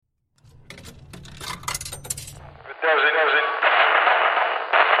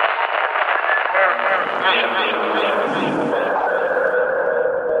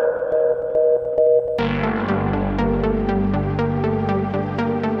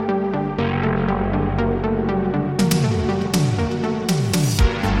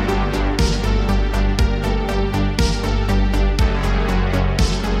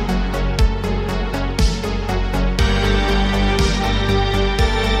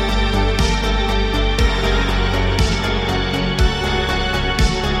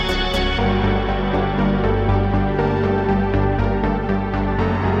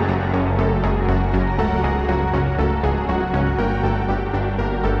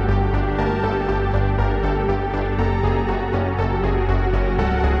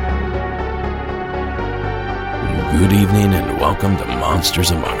Good evening and welcome to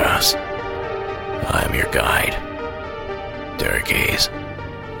Monsters Among Us. I am your guide, Derek Hayes.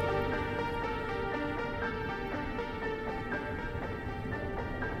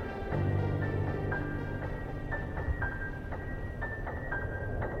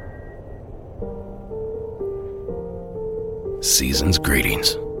 Season's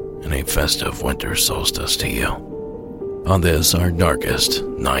greetings and a festive winter solstice to you on this our darkest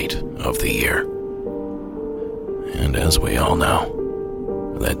night of the year. And as we all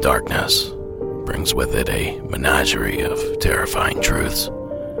know, that darkness brings with it a menagerie of terrifying truths,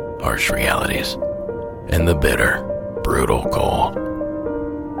 harsh realities, and the bitter, brutal cold.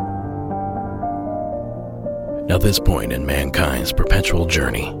 Now, this point in mankind's perpetual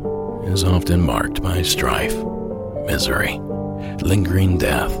journey is often marked by strife, misery, lingering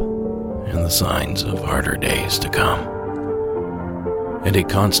death, and the signs of harder days to come, and a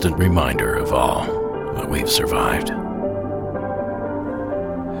constant reminder of all that we've survived.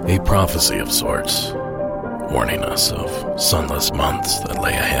 A prophecy of sorts, warning us of sunless months that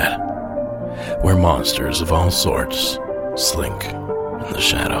lay ahead, where monsters of all sorts slink in the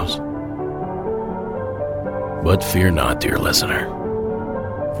shadows. But fear not, dear listener,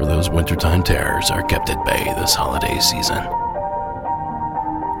 for those wintertime terrors are kept at bay this holiday season.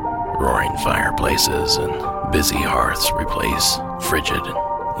 Roaring fireplaces and busy hearths replace frigid and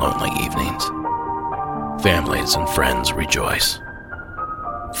lonely evenings. Families and friends rejoice.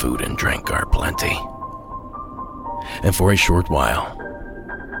 Food and drink are plenty. And for a short while,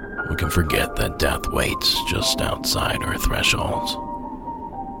 we can forget that death waits just outside our thresholds.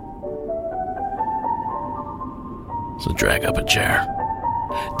 So drag up a chair,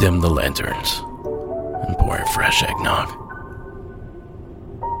 dim the lanterns, and pour a fresh eggnog.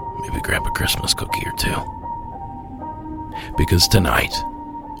 Maybe grab a Christmas cookie or two. Because tonight,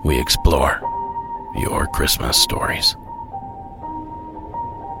 we explore your Christmas stories.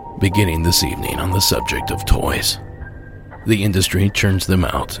 Beginning this evening on the subject of toys. The industry churns them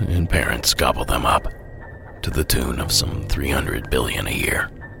out and parents gobble them up to the tune of some $300 billion a year.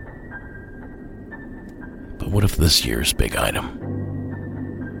 But what if this year's big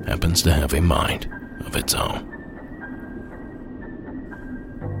item happens to have a mind of its own?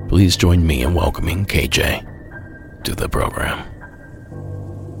 Please join me in welcoming KJ to the program.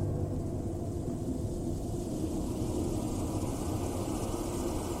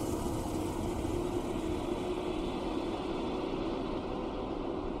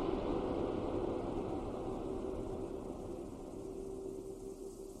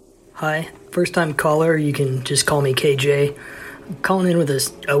 Hi, first time caller, you can just call me KJ. I'm calling in with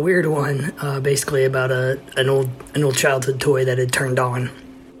a weird one, basically about an old childhood toy that had turned on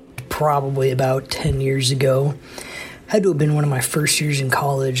probably about 10 years ago. Had to have been one of my first years in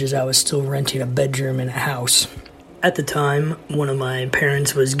college as I was still renting a bedroom in a house. At the time, one of my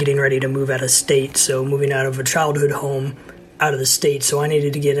parents was getting ready to move out of state, so moving out of a childhood home out of the state, so I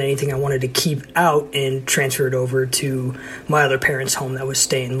needed to get anything I wanted to keep out and transfer it over to my other parents' home that was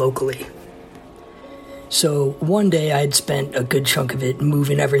staying locally. So one day I had spent a good chunk of it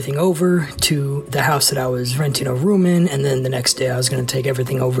moving everything over to the house that I was renting a room in, and then the next day I was going to take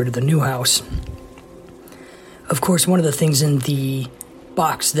everything over to the new house. Of course, one of the things in the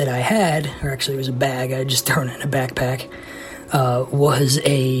box that I had, or actually it was a bag, I had just thrown it in a backpack, was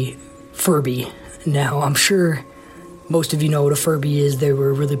a Furby. Now, I'm sure most of you know what a Furby is. They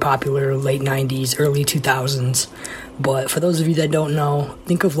were really popular late 90s, early 2000s. But for those of you that don't know,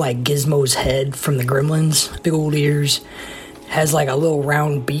 think of like Gizmo's head from the Gremlins. Big old ears. Has like a little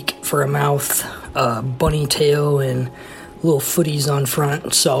round beak for a mouth, a bunny tail, and little footies on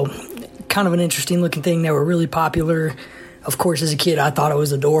front. So kind of an interesting looking thing. They were really popular. Of course, as a kid, I thought it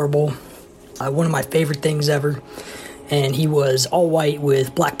was adorable. One of my favorite things ever. And he was all white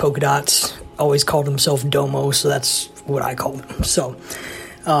with black polka dots. Always called himself Domo, so that's what I called him. So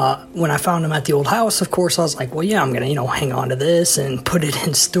When I found him at the old house, of course, I was like, well, yeah, I'm going to, hang on to this and put it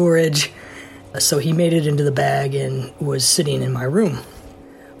in storage. So he made it into the bag and was sitting in my room.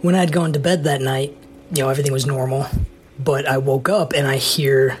 When I'd gone to bed that night, everything was normal. But I woke up and I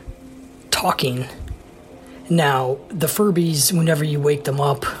hear talking. Now, the Furbies, whenever you wake them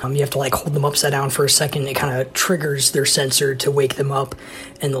up, you have to hold them upside down for a second. It kind of triggers their sensor to wake them up,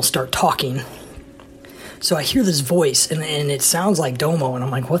 and they'll start talking. So I hear this voice, and it sounds like Domo, and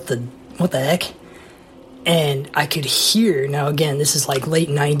I'm like, what the heck? And I could hear, now again, this is late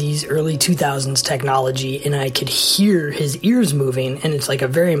 90s, early 2000s technology, and I could hear his ears moving, and it's a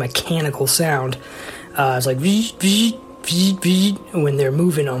very mechanical sound. It's like, when they're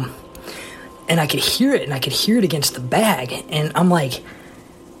moving them. And I could hear it, and I could hear it against the bag. And I'm like,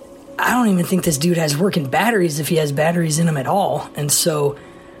 I don't even think this dude has working batteries if he has batteries in him at all. And so,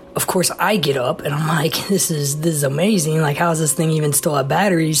 of course, I get up, and I'm like, this is amazing. How does this thing even still have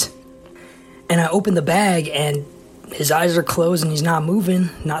batteries? And I open the bag, and his eyes are closed, and he's not moving,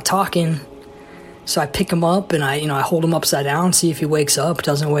 not talking. So I pick him up, and I hold him upside down, see if he wakes up,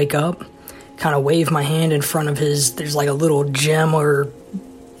 doesn't wake up. Kind of wave my hand in front of there's a little gem or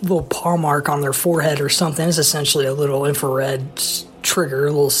little paw mark on their forehead or something. It's essentially a little infrared trigger,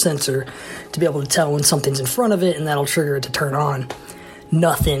 a little sensor to be able to tell when something's in front of it, and that'll trigger it to turn on.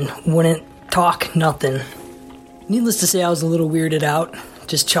 Nothing. Wouldn't talk, nothing. Needless to say, I was a little weirded out.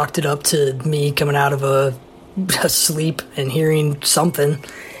 Just chalked it up to me coming out of a sleep and hearing something.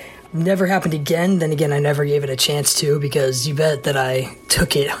 Never happened again. Then again, I never gave it a chance to, because you bet that I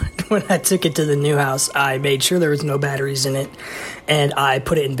took it. When I took it to the new house, I made sure there was no batteries in it, and I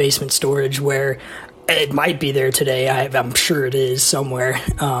put it in basement storage where it might be there today. I'm sure it is somewhere,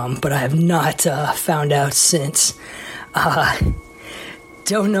 but I have not found out since.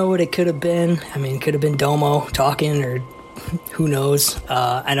 Don't know what it could have been. I mean, it could have been Domo talking, or who knows.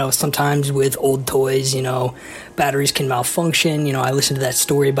 I know sometimes with old toys, batteries can malfunction. I listened to that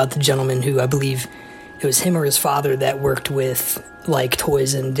story about the gentleman who, I believe it was him or his father, that worked with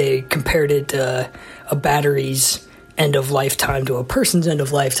toys, and they compared it to a battery's end of lifetime to a person's end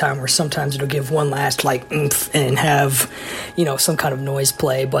of lifetime, where sometimes it'll give one last oomph and have some kind of noise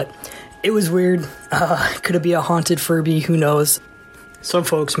play. But it was weird. Could it be a haunted Furby? Who knows? Some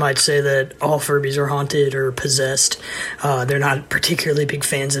folks might say that all Furbies are haunted or possessed. They're not particularly big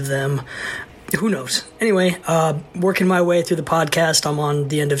fans of them. Who knows? Anyway, working my way through the podcast. I'm on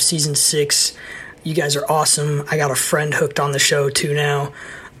the end of season 6. You guys are awesome. I got a friend hooked on the show too now.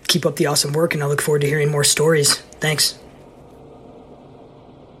 Keep up the awesome work, and I look forward to hearing more stories. Thanks.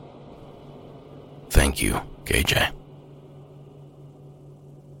 Thank you, KJ.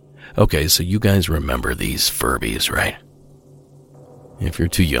 Okay, so you guys remember these Furbies, right? If you're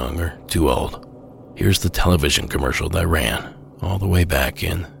too young or too old, here's the television commercial that ran all the way back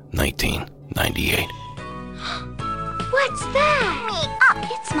in 1998. What's that? Me. Oh,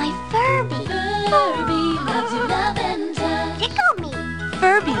 it's my Furby. Furby loves you, lavender. Tickle me.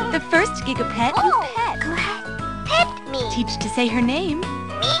 Furby, the first gigapet you pet. Go ahead. Pet me. Teach to say her name. Me.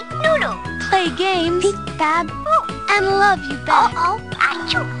 Noodle. Play games. Peek-Bab. Oh. And love you back. Uh-oh.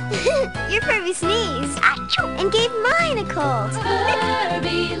 Achoo. Your Furby sneezed. Achoo. And gave mine a cold.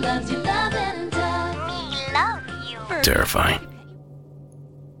 Furby loves you, lavender. Me love you. Furby. Terrifying.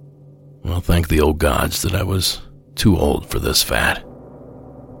 Well, thank the old gods that I was too old for this fad.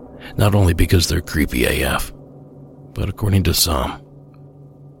 Not only because they're creepy AF, but according to some,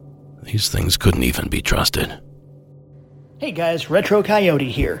 these things couldn't even be trusted. Hey guys, Retro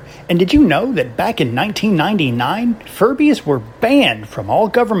Coyote here. And did you know that back in 1999, Furbies were banned from all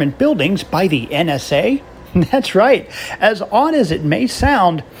government buildings by the NSA? That's right. As odd as it may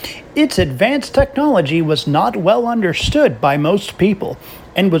sound, its advanced technology was not well understood by most people,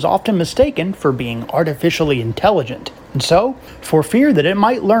 and was often mistaken for being artificially intelligent. And so, for fear that it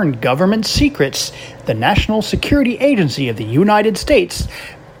might learn government secrets, the National Security Agency of the United States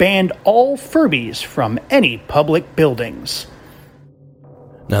banned all Furbies from any public buildings.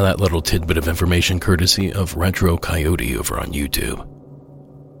 Now that little tidbit of information courtesy of Retro Coyote over on YouTube.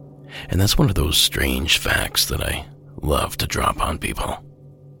 And that's one of those strange facts that I love to drop on people.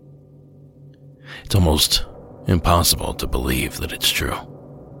 It's almost impossible to believe that it's true.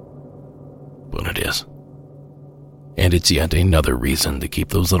 But it is. And it's yet another reason to keep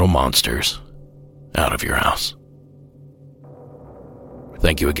those little monsters out of your house.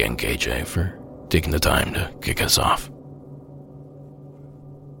 Thank you again, KJ, for taking the time to kick us off.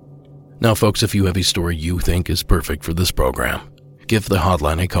 Now, folks, if you have a story you think is perfect for this program, give the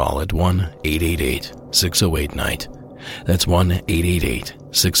hotline a call at 1-888-608-NIGHT. That's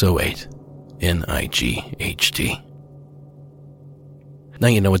 1-888-608-NIGHT. Now,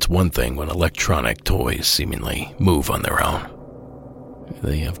 you know, it's one thing when electronic toys seemingly move on their own.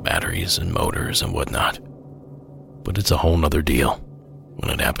 They have batteries and motors and whatnot. But it's a whole nother deal when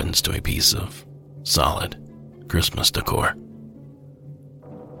it happens to a piece of solid Christmas decor.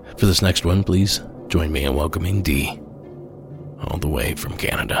 For this next one, please join me in welcoming Dee, all the way from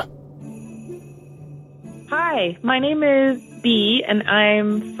Canada. Hi, my name is Dee, and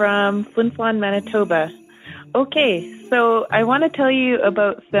I'm from Flin Flon, Manitoba. Okay, so I want to tell you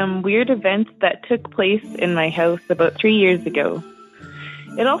about some weird events that took place in my house about 3 years ago.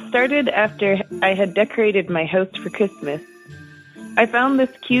 It all started after I had decorated my house for Christmas. I found this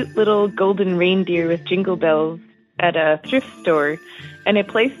cute little golden reindeer with jingle bells at a thrift store, and I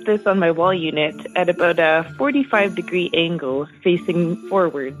placed this on my wall unit at about a 45-degree angle facing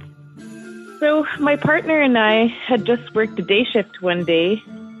forwards. So my partner and I had just worked a day shift one day,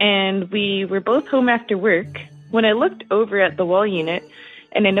 and we were both home after work when I looked over at the wall unit,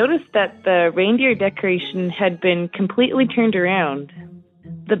 and I noticed that the reindeer decoration had been completely turned around.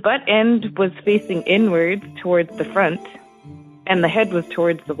 The butt end was facing inwards towards the front, and the head was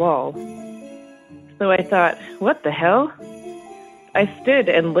towards the wall. So I thought, what the hell? I stood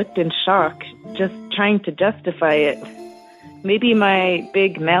and looked in shock, just trying to justify it. Maybe my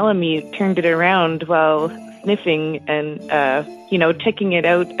big Malamute turned it around while sniffing and, checking it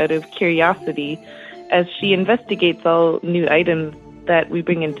out of curiosity as she investigates all new items that we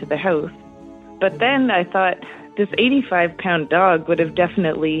bring into the house. But then I thought this 85-pound dog would have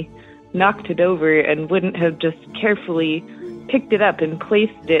definitely knocked it over and wouldn't have just carefully picked it up and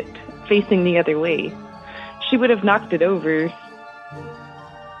placed it facing the other way. She would have knocked it over.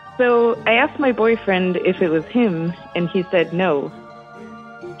 So I asked my boyfriend if it was him, and he said no.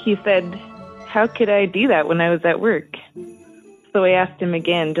 He said, how could I do that when I was at work? So I asked him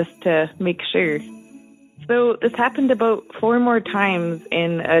again just to make sure. So this happened about 4 more times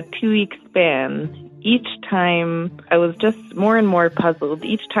in a 2-week span. Each time I was just more and more puzzled.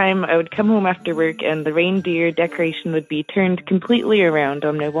 Each time I would come home after work and the reindeer decoration would be turned completely around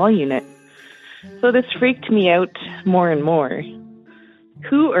on my wall unit. So this freaked me out more and more.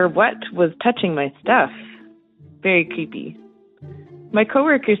 Who or what was touching my stuff? Very creepy. My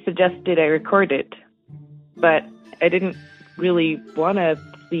coworker suggested I record it, but I didn't really want to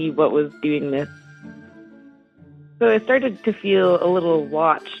see what was doing this. So I started to feel a little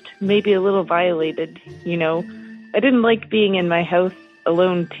watched, maybe a little violated, I didn't like being in my house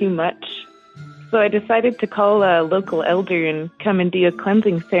alone too much. So I decided to call a local elder and come and do a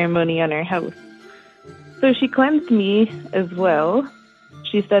cleansing ceremony on our house. So she cleansed me as well.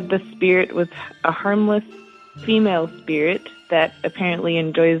 She said the spirit was a harmless female spirit that apparently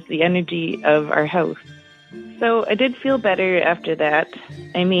enjoys the energy of our house. So I did feel better after that.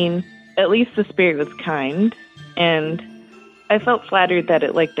 I mean, at least the spirit was kind, and I felt flattered that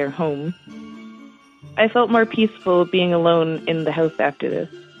it liked our home. I felt more peaceful being alone in the house after this.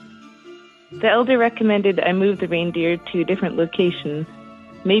 The elder recommended I move the reindeer to a different location.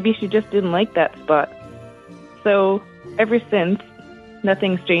 Maybe she just didn't like that spot. So, ever since,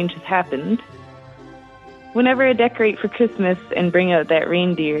 nothing strange has happened. Whenever I decorate for Christmas and bring out that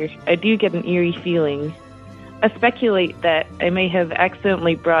reindeer, I do get an eerie feeling. I speculate that I may have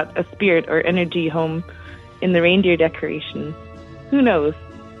accidentally brought a spirit or energy home in the reindeer decoration. Who knows?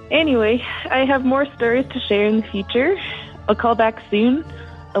 Anyway, I have more stories to share in the future. I'll call back soon.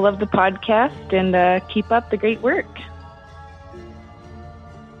 I love the podcast, and keep up the great work.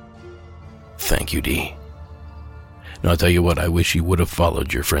 Thank you, Dee. Now, I'll tell you what, I wish you would have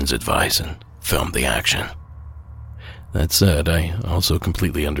followed your friend's advice and filmed the action. That said, I also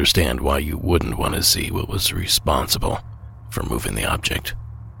completely understand why you wouldn't want to see what was responsible for moving the object.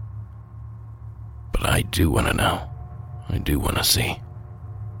 But I do want to know. I do want to see.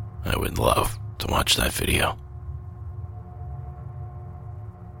 I would love to watch that video.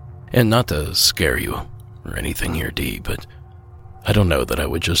 And not to scare you or anything here, Dee, but I don't know that I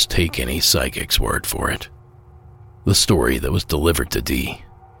would just take any psychic's word for it. The story that was delivered to Dee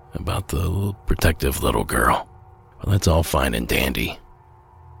about the protective little girl, well, that's all fine and dandy,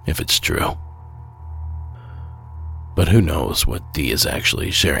 if it's true. But who knows what Dee is actually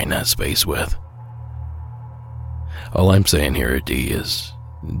sharing that space with. All I'm saying here, Dee, is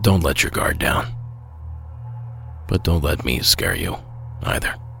don't let your guard down. But don't let me scare you,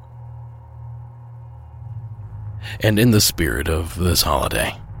 either. And in the spirit of this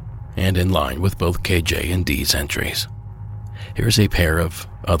holiday, and in line with both KJ and Dee's entries, here's a pair of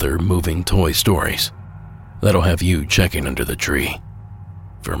other moving toy stories that'll have you checking under the tree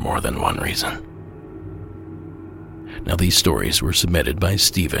for more than one reason. Now, these stories were submitted by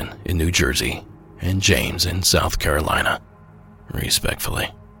Stephen in New Jersey and James in South Carolina, respectfully.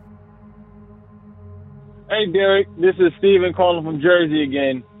 Hey, Derek, this is Steven calling from Jersey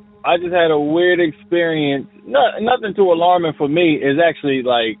again. I just had a weird experience. Nothing too alarming for me. It's actually,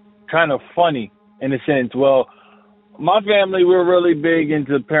 like, kind of funny in a sense. Well, my family, we're really big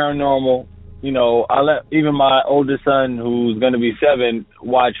into paranormal. You know, I let even my oldest son, who's going to be 7,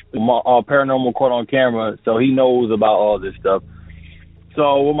 watch Paranormal Caught on Camera, so he knows about all this stuff.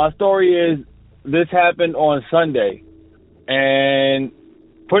 So what my story is, this happened on Sunday, and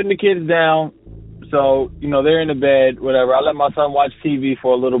putting the kids down, so, you know, they're in the bed, whatever. I let my son watch TV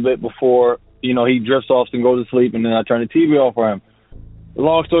for a little bit before, you know, he drifts off and goes to sleep, and then I turn the TV off for him.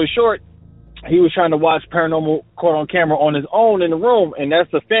 Long story short, he was trying to watch Paranormal Caught on Camera on his own in the room, and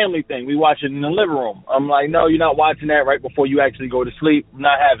that's a family thing. We watch it in the living room. I'm like, no, you're not watching that right before you actually go to sleep. I'm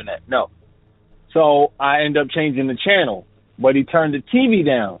not having that, no. So I end up changing the channel, but he turned the TV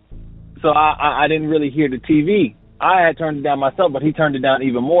down. So I didn't really hear the TV. I had turned it down myself, but he turned it down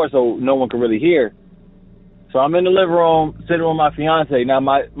even more so no one could really hear. So I'm in the living room, sitting with my fiance. Now,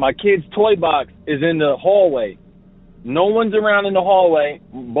 my kid's toy box is in the hallway. No one's around in the hallway.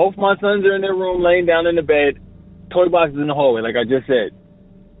 Both my sons are in their room, laying down in the bed. Toy box is in the hallway, like I just said.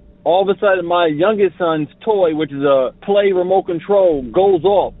 All of a sudden, my youngest son's toy, which is a play remote control, goes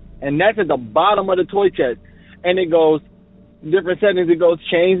off. And that's at the bottom of the toy chest. And it goes, different settings, it goes,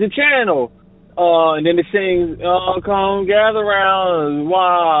 change the channel. And then it sings, come gather around,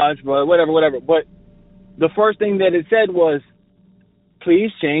 watch, but whatever. But the first thing that it said was,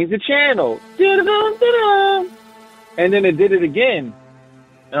 please change the channel. And then it did it again.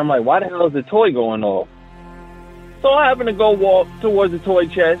 And I'm like, why the hell is the toy going off? So I happened to go walk towards the toy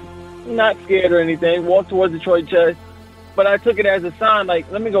chest, not scared or anything, walk towards the toy chest. But I took it as a sign, like,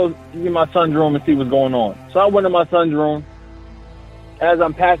 let me go in my son's room and see what's going on. So I went in my son's room. As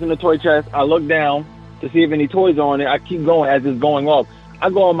I'm passing the toy chest, I look down to see if any toys are on it. I keep going as it's going off. I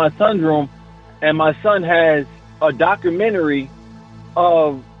go in my son's room, and my son has a documentary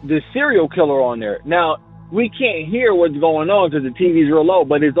of the serial killer on there. Now, we can't hear what's going on because the TV's real low,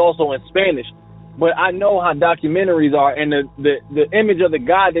 but it's also in Spanish. But I know how documentaries are, and the image of the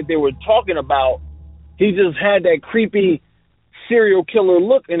guy that they were talking about, he just had that creepy serial killer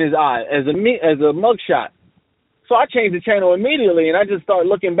look in his eye as a mugshot. So I changed the channel immediately, and I just started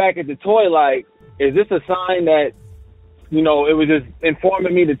looking back at the toy like, is this a sign that, you know, it was just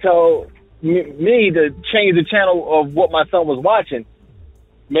informing me to tell me to change the channel of what my son was watching?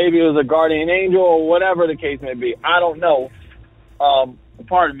 Maybe it was a guardian angel or whatever the case may be. I don't know.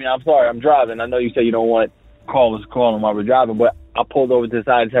 Pardon me, I'm sorry, I'm driving. I know you say you don't want callers calling while we're driving, but I pulled over to the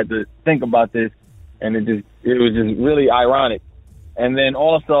side. I just had to think about this, and it was just really ironic. And then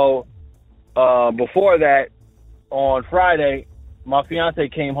also, before that, on Friday, my fiance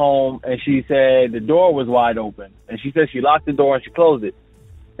came home, and she said the door was wide open. And she said she locked the door and she closed it.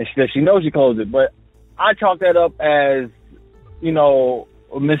 And she said she knows she closed it. But I chalked that up as, you know,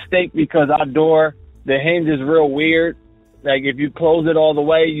 a mistake because our door, the hinge is real weird. Like, if you close it all the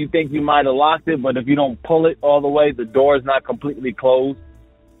way, you think you might have locked it, but if you don't pull it all the way, the door is not completely closed.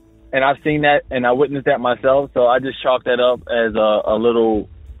 And I've seen that, and I witnessed that myself, so I just chalked that up as a little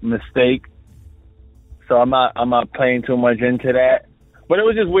mistake. So I'm not playing too much into that. But it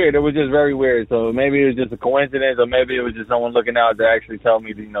was just weird. It was just very weird. So maybe it was just a coincidence, or maybe it was just someone looking out to actually tell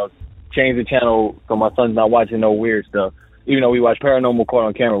me to, you know, change the channel so my son's not watching no weird stuff. Even though we watch Paranormal Caught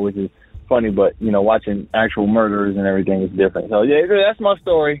on Camera, which is funny, but, you know, watching actual murders and everything is different. So, yeah, that's my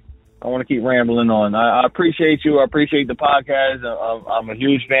story. I want to keep rambling on. I appreciate you. I appreciate the podcast. I'm a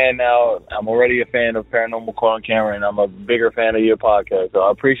huge fan now. I'm already a fan of Paranormal Caught on Camera, and I'm a bigger fan of your podcast. So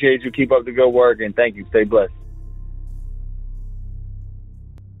I appreciate you. Keep up the good work, and thank you. Stay blessed.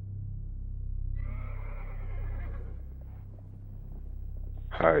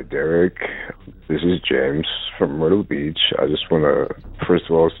 Hi, Derek. This is James from Myrtle Beach. I just want to, first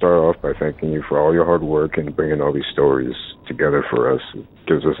of all, start off by thanking you for all your hard work and bringing all these stories together for us. It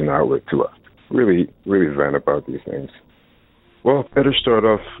gives us an outlet to really vent about these things. Well, better start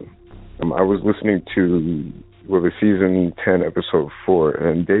off. I was listening to the season 10, episode 4,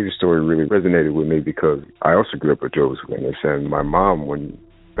 and Dave's story really resonated with me because I also grew up a Jehovah's Witness, and my mom,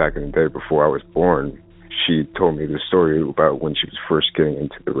 back in the day before I was born, she told me the story about when she was first getting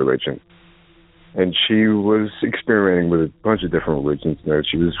into the religion. And she was experimenting with a bunch of different religions. You know,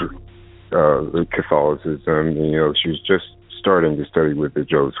 she was Catholicism, you know, she was just starting to study with the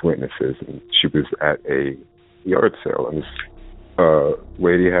Jehovah's Witnesses. And she was at a yard sale, and this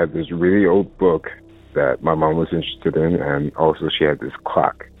lady had this really old book that my mom was interested in, and also she had this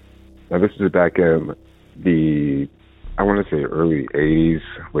clock. Now, this is back in the, I want to say early 80s,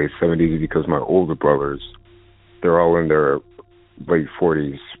 late 70s, because my older brothers, they're all in their late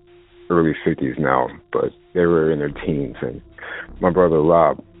 40s, early 50s now, but they were in their teens. And my brother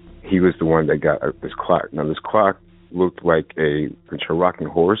Rob, he was the one that got this clock. Now, this clock looked like a rocking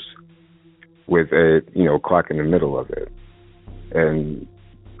horse with a, clock in the middle of it. And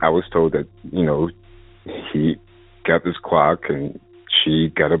I was told that, he got this clock and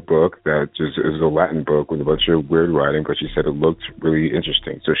she got a book that just is a Latin book with a bunch of weird writing, but she said it looked really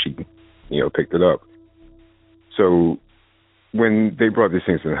interesting. So she, picked it up. So when they brought these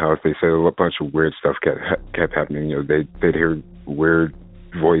things in the house, they said a bunch of weird stuff kept happening. They'd hear weird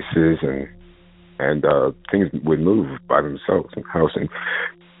voices and things would move by themselves in the house. And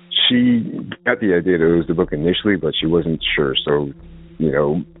she got the idea that it was the book initially, but she wasn't sure. So,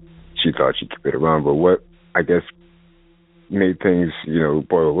 she thought she'd keep it around. But what I guess made things,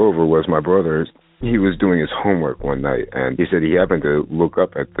 boil over was my brother. He was doing his homework one night, and he said he happened to look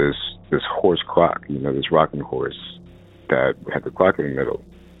up at this horse clock, this rocking horse that had the clock in the middle.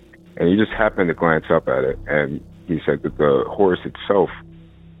 And he just happened to glance up at it, and he said that the horse itself,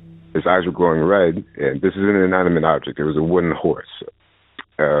 his eyes were glowing red, and this is an inanimate object. It was a wooden horse.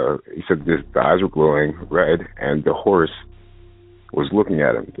 He said the eyes were glowing red, and the horse was looking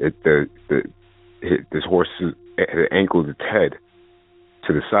at him. This horse had angled its head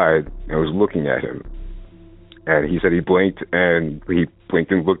to the side and was looking at him. And he said he blinked and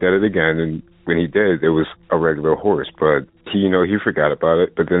looked at it again, and when he did, it was a regular horse. But he forgot about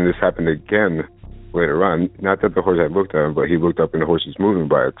it. But then this happened again later on. Not that the horse had looked at him, but he looked up and the horse was moving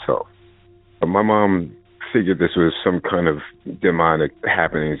by itself. But my mom figured this was some kind of demonic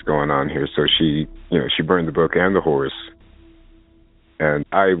happenings going on here, so she burned the book and the horse. And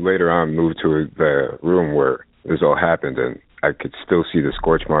I later on moved to the room where this all happened, and I could still see the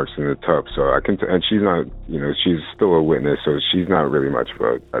scorch marks in the tub. So I can, and she's not, she's still a witness, so she's not really much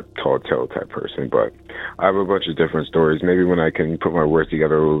of a tall tale type person. But I have a bunch of different stories. Maybe when I can put my words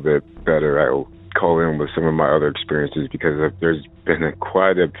together a little bit better, I'll call in with some of my other experiences, because there's been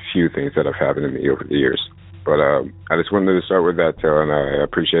quite a few things that have happened to me over the years. But I just wanted to start with that tale, and I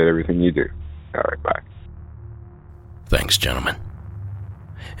appreciate everything you do. All right, bye. Thanks, gentlemen.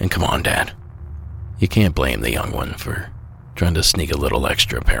 And come on, Dad. You can't blame the young one for trying to sneak a little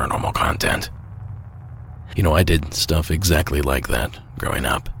extra paranormal content. I did stuff exactly like that growing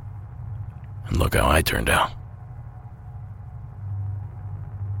up. And look how I turned out.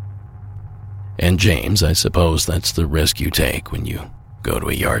 And James, I suppose that's the risk you take when you go to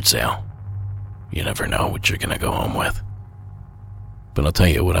a yard sale. You never know what you're going to go home with. But I'll tell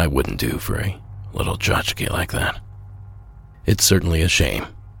you what I wouldn't do for a little tchotchke like that. It's certainly a shame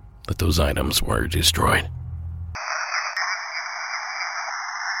that those items were destroyed.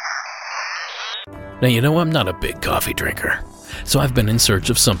 Now, I'm not a big coffee drinker, so I've been in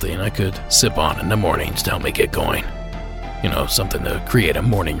search of something I could sip on in the mornings to help me get going. Something to create a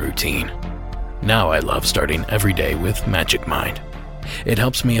morning routine. Now I love starting every day with Magic Mind. It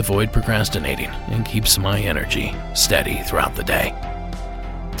helps me avoid procrastinating and keeps my energy steady throughout the day.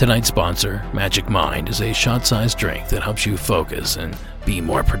 Tonight's sponsor, Magic Mind, is a shot-sized drink that helps you focus and be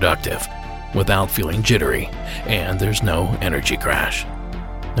more productive without feeling jittery, and there's no energy crash.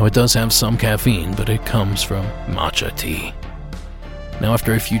 Now, it does have some caffeine, but it comes from matcha tea. Now,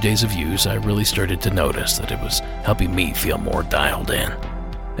 after a few days of use, I really started to notice that it was helping me feel more dialed in.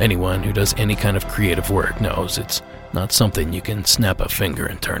 Anyone who does any kind of creative work knows it's not something you can snap a finger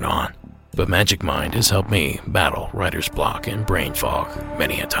and turn on. But Magic Mind has helped me battle writer's block and brain fog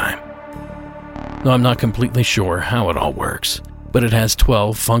many a time. Now, I'm not completely sure how it all works, but it has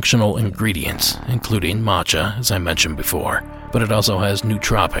 12 functional ingredients, including matcha, as I mentioned before, but it also has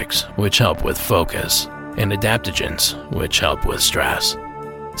nootropics, which help with focus, and adaptogens, which help with stress.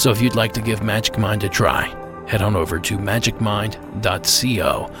 So if you'd like to give Magic Mind a try, head on over to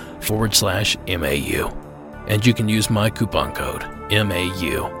magicmind.co/MAU. And you can use my coupon code,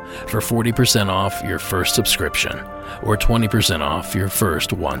 MAU, for 40% off your first subscription or 20% off your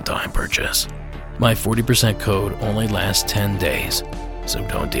first one-time purchase. My 40% code only lasts 10 days, so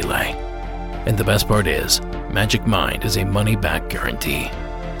don't delay. And the best part is, Magic Mind is a money-back guarantee,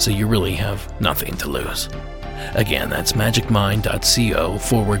 so you really have nothing to lose. Again, that's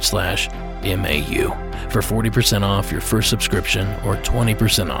magicmind.co/MAU for 40% off your first subscription or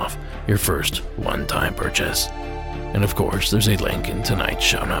 20% off your first one-time purchase. And of course, there's a link in tonight's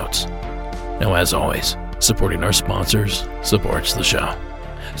show notes. Now, as always, supporting our sponsors supports the show.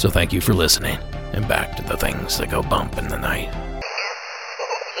 So thank you for listening, and back to the things that go bump in the night.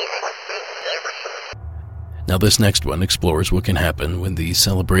 Now, this next one explores what can happen when the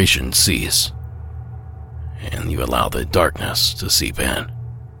celebrations cease, and you allow the darkness to seep in.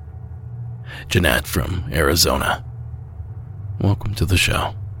 Jeanette from Arizona. welcome to the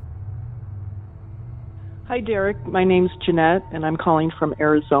show. Hi, Derek. My name's Jeanette, and I'm calling from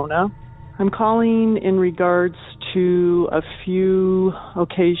Arizona. I'm calling in regards to a few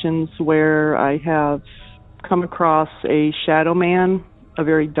occasions where I have come across a shadow man, a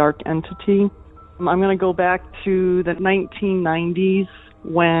very dark entity. I'm going to go back to the 1990s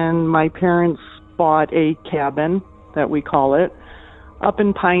when my parents bought a cabin, that we call it, up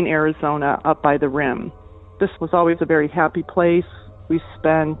in Pine, Arizona, up by the rim. This was always a very happy place. We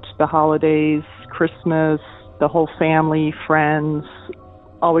spent the holidays, Christmas, the whole family, friends,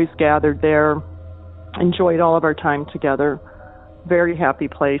 always gathered there, enjoyed all of our time together. Very happy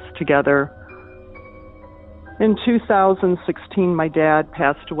place together. In 2016, my dad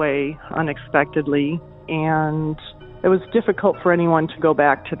passed away unexpectedly, and it was difficult for anyone to go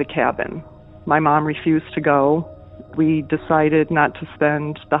back to the cabin. My mom refused to go. We decided not to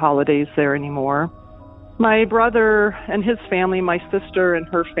spend the holidays there anymore. My brother and his family, my sister and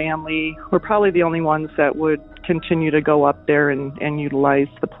her family, were probably the only ones that would continue to go up there and utilize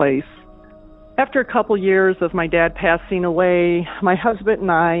the place. After a couple years of my dad passing away, my husband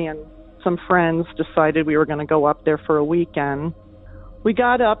and I and some friends decided we were going to go up there for a weekend. We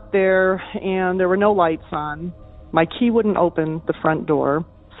got up there and there were no lights on. My key wouldn't open the front door.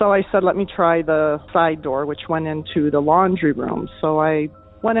 So I said, let me try the side door, which went into the laundry room. So I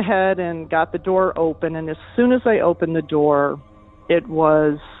went ahead and got the door open. And as soon as I opened the door, it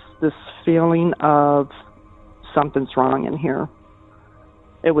was this feeling of something's wrong in here.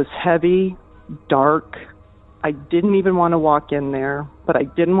 It was heavy, dark. I didn't even want to walk in there, but I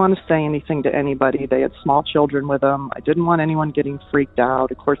didn't want to say anything to anybody. They had small children with them. I didn't want anyone getting freaked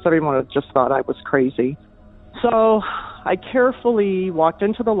out. Of course, everyone just thought I was crazy. So I carefully walked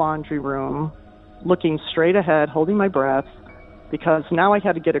into the laundry room, looking straight ahead, holding my breath, because now I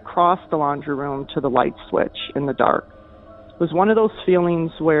had to get across the laundry room to the light switch in the dark. It was one of those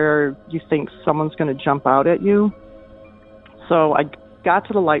feelings where you think someone's going to jump out at you. So I got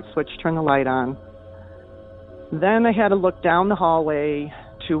to the light switch, turned the light on. Then I had to look down the hallway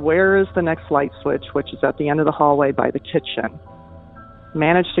to where is the next light switch, which is at the end of the hallway by the kitchen.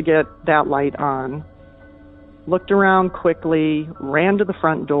 Managed to get that light on. Looked around quickly, ran to the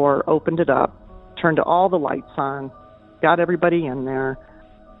front door, opened it up, turned all the lights on, got everybody in there.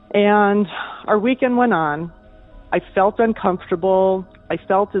 And our weekend went on. I felt uncomfortable. I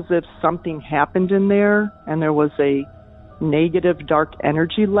felt as if something happened in there and there was a negative, dark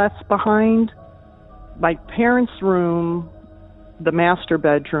energy left behind. My parents' room, the master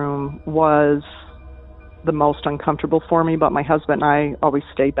bedroom, was the most uncomfortable for me, but my husband and I always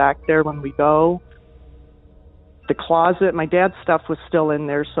stay back there when we go. The closet, my dad's stuff was still in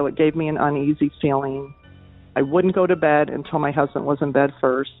there, so it gave me an uneasy feeling. I wouldn't go to bed until my husband was in bed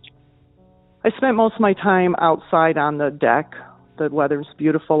first. I spent most of my time outside on the deck. The weather's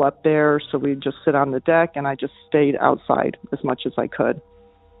beautiful up there, so we'd just sit on the deck, and I just stayed outside as much as I could.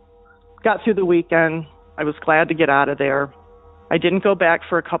 Got through the weekend. I was glad to get out of there. I didn't go back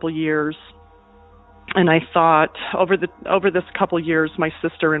for a couple years, and I thought over this couple years, my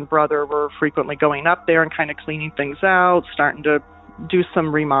sister and brother were frequently going up there and kind of cleaning things out, starting to do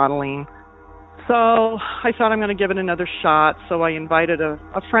some remodeling. So I thought I'm going to give it another shot, so I invited a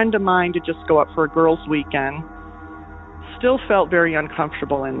friend of mine to just go up for a girls' weekend. Still felt very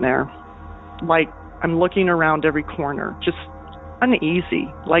uncomfortable in there, like I'm looking around every corner, just uneasy.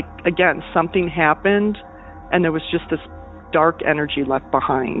 Like, again, something happened, and there was just this dark energy left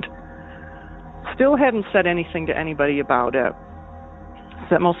behind. Still hadn't said anything to anybody about it.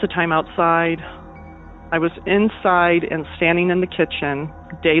 Spent most of the time outside. I was inside and standing in the kitchen,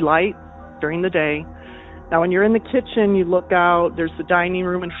 daylight during the day. Now, when you're in the kitchen, you look out, there's the dining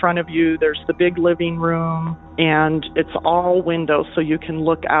room in front of you, there's the big living room, and it's all windows, so you can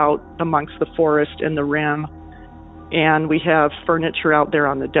look out amongst the forest and the rim. And we have furniture out there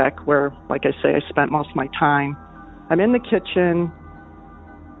on the deck where, like I say, I spent most of my time. I'm in the kitchen,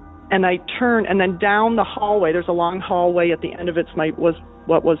 and I turn, and then down the hallway, there's a long hallway. At the end of it was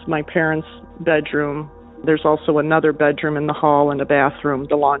what was my parents' bedroom. There's also another bedroom in the hall and a bathroom,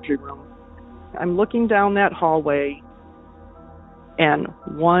 the laundry room. I'm looking down that hallway, and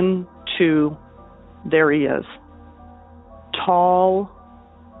 1, 2, there he is. Tall,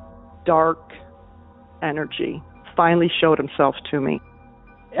 dark energy finally showed himself to me.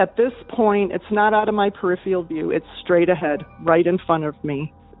 At this point, it's not out of my peripheral view. It's straight ahead, right in front of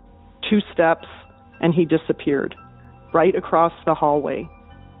me. 2 steps, and he disappeared, right across the hallway.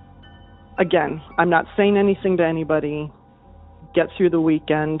 Again, I'm not saying anything to anybody. Get through the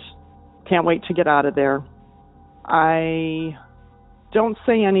weekend. Can't wait to get out of there. I don't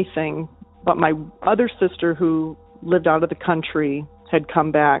say anything, but my other sister, who lived out of the country, had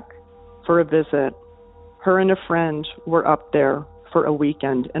come back for a visit. Her and a friend were up there for a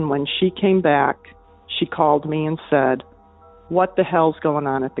weekend, and when she came back, she called me and said, "What the hell's going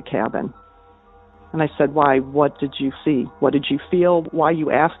on at the cabin?" And I said, "Why? What did you see? What did you feel? Why are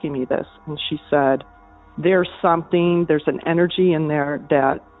you asking me this?" And she said, there's an energy in there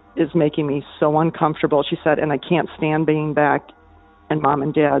that is making me so uncomfortable. She said, and I can't stand being back in Mom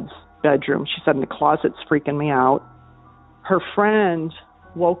and Dad's bedroom. She said, and the closet's freaking me out. Her friend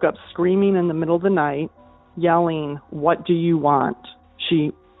woke up screaming in the middle of the night, yelling, "What do you want?"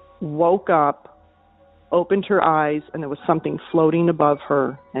 She woke up, opened her eyes, and there was something floating above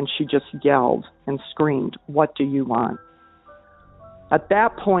her, and she just yelled and screamed, "What do you want?" At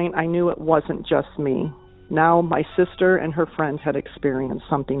that point, I knew it wasn't just me. Now my sister and her friend had experienced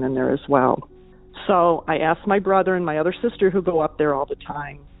something in there as well. So I asked my brother and my other sister, who go up there all the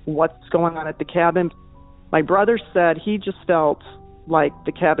time, what's going on at the cabin. My brother said he just felt like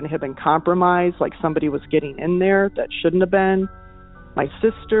the cabin had been compromised, like somebody was getting in there that shouldn't have been. My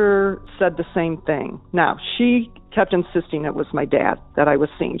sister said the same thing. Now, she kept insisting it was my dad that I was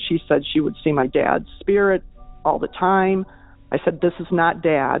seeing. She said she would see my dad's spirit all the time. I said, this is not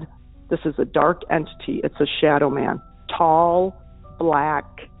Dad. This is a dark entity. It's a shadow man. Tall, black,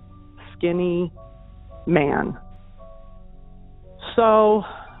 skinny man. So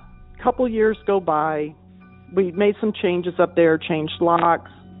a couple years go by. We made some changes up there, changed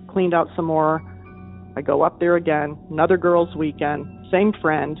locks, cleaned out some more. I go up there again, another girls' weekend, same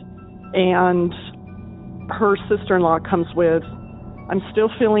friend, and her sister-in-law comes with. I'm still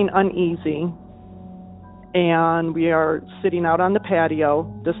feeling uneasy, and we are sitting out on the patio.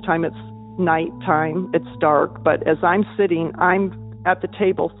 This time it's nighttime, it's dark, but as I'm sitting, I'm at the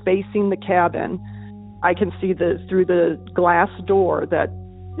table facing the cabin. I can see through the glass door that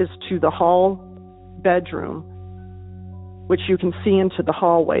is to the hall bedroom, which you can see into the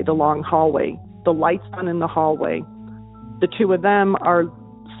hallway, the long hallway. The lights on in the hallway. The two of them are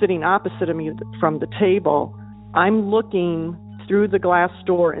sitting opposite of me from the table. I'm looking through the glass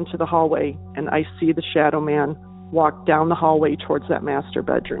door into the hallway, and I see the shadow man walk down the hallway towards that master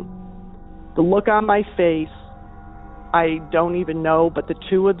bedroom. The look on my face, I don't even know, but the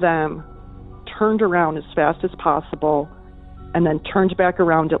two of them turned around as fast as possible and then turned back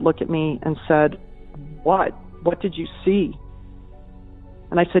around to look at me and said, "What? What did you see?"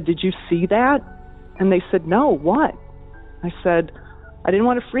 And I said, "Did you see that?" And they said, "No, what?" I said, I didn't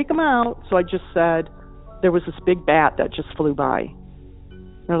want to freak them out, so I just said, there was this big bat that just flew by.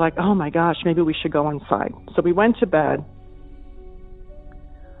 They're like, "Oh my gosh, maybe we should go inside." So we went to bed.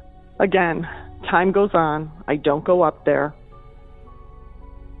 Again, time goes on. I don't go up there.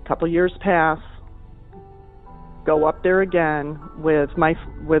 A couple years pass. Go up there again with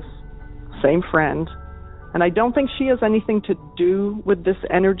same friend. And I don't think she has anything to do with this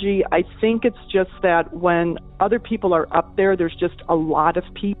energy. I think it's just that when other people are up there, there's just a lot of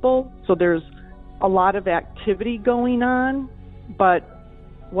people. So there's a lot of activity going on. But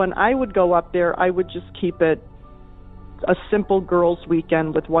when I would go up there, I would just keep it a simple girls'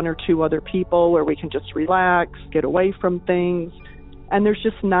 weekend with one or two other people where we can just relax, get away from things. And there's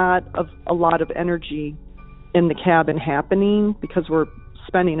just not a lot of energy in the cabin happening because we're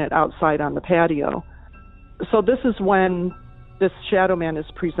spending it outside on the patio. So this is when this shadow man is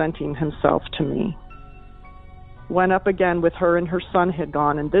presenting himself to me. Went up again with her and her son had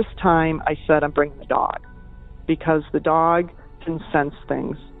gone, and this time I said, I'm bringing the dog, because the dog can sense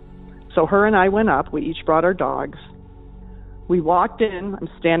things. So her and I went up. We each brought our dogs. We walked in. I'm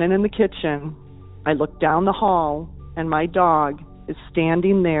standing in the kitchen. I look down the hall, and my dog is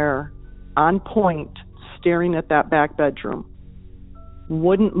standing there on point, staring at that back bedroom.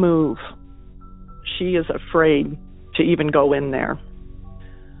 Wouldn't move. She is afraid to even go in there.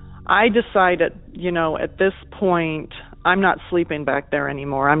 I decided, at this point, I'm not sleeping back there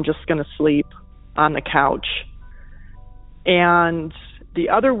anymore. I'm just going to sleep on the couch. And the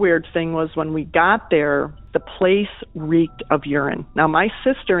other weird thing was when we got there, the place reeked of urine. Now, my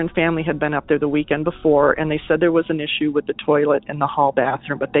sister and family had been up there the weekend before, and they said there was an issue with the toilet in the hall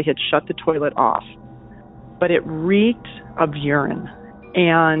bathroom, but they had shut the toilet off. But it reeked of urine.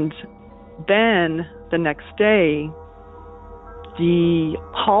 And then the next day, the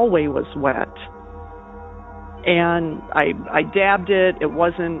hallway was wet. And I dabbed it. It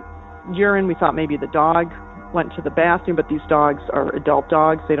wasn't urine. We thought maybe the dog went to the bathroom, but these dogs are adult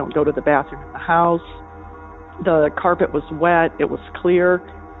dogs. They don't go to the bathroom in the house. The carpet was wet. It was clear.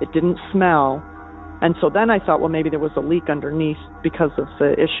 It didn't smell. And so then I thought, well, maybe there was a leak underneath because of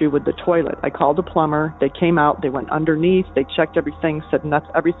the issue with the toilet. I called a plumber. They came out. They went underneath. They checked everything, said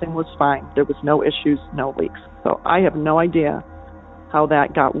everything was fine. There was no issues, no leaks. So I have no idea how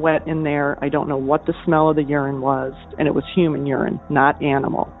that got wet in there. I don't know what the smell of the urine was. And it was human urine, not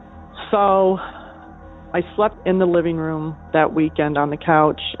animal. So I slept in the living room that weekend on the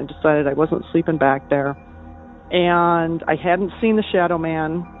couch and decided I wasn't sleeping back there. And I hadn't seen the shadow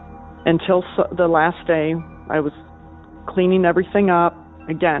man until the last day. I was cleaning everything up,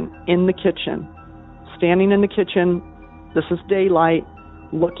 again, in the kitchen. Standing in the kitchen, this is daylight,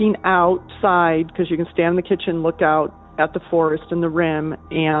 looking outside, because you can stand in the kitchen, look out at the forest and the rim,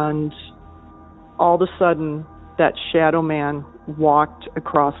 and all of a sudden, that shadow man walked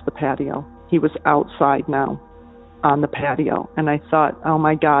across the patio. He was outside now on the patio, and I thought, oh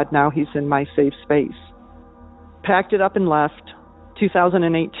my God, now he's in my safe space. Packed it up and left.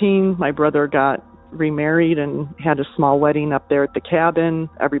 2018, my brother got remarried and had a small wedding up there at the cabin.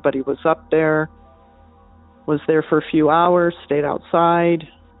 Everybody was up there. Was there for a few hours, stayed outside.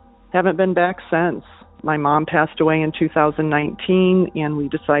 Haven't been back since. My mom passed away in 2019, and we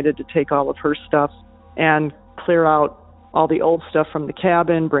decided to take all of her stuff and clear out all the old stuff from the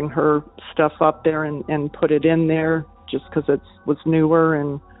cabin, bring her stuff up there and put it in there just because it was newer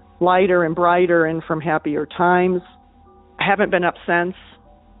and lighter and brighter and from happier times. I haven't been up since.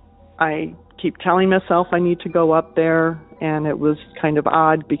 I keep telling myself I need to go up there, and it was kind of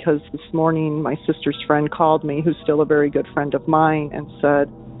odd because this morning my sister's friend called me, who's still a very good friend of mine, and said,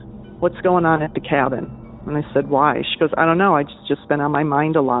 what's going on at the cabin? And I said, why? She goes, I don't know. It's just been on my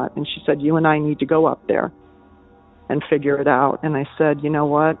mind a lot. And she said, you and I need to go up there and figure it out. And I said, you know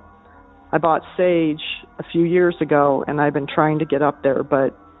what? I bought sage a few years ago, and I've been trying to get up there,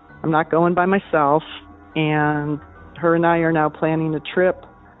 but I'm not going by myself. And her and I are now planning a trip.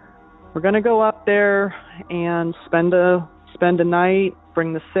 We're going to go up there and spend a night,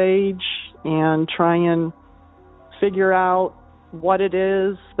 bring the sage, and try and figure out what it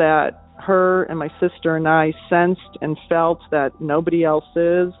is that her and my sister and I sensed and felt that nobody else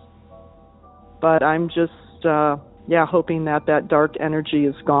is. But I'm just, hoping that dark energy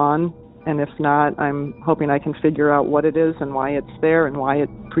is gone. And if not, I'm hoping I can figure out what it is and why it's there and why it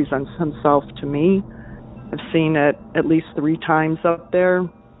presents himself to me. I've seen it at least 3 times up there.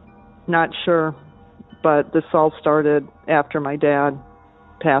 Not sure, but this all started after my dad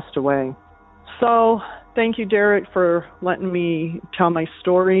passed away. So thank you, Derek, for letting me tell my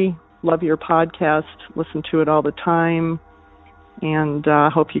story. Love your podcast. Listen to it all the time. And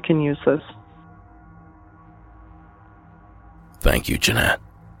hope you can use this. Thank you, Jeanette.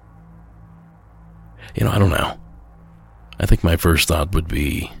 I don't know. I think my first thought would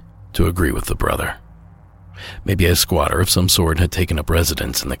be to agree with the brother. Maybe a squatter of some sort had taken up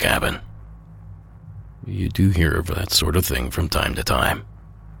residence in the cabin. You do hear of that sort of thing from time to time.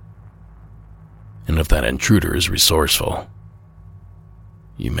 And if that intruder is resourceful,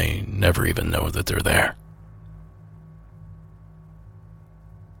 you may never even know that they're there.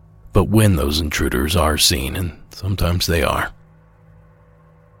 But when those intruders are seen, and sometimes they are,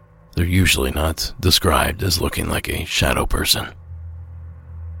 they're usually not described as looking like a shadow person.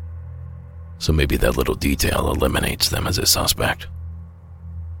 So maybe that little detail eliminates them as a suspect.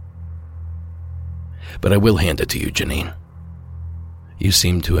 But I will hand it to you, Janine. You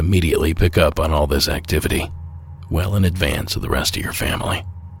seem to immediately pick up on all this activity, well in advance of the rest of your family.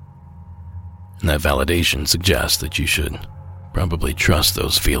 And that validation suggests that you should probably trust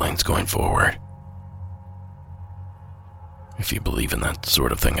those feelings going forward. If you believe in that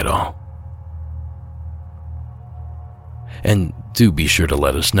sort of thing at all. And do be sure to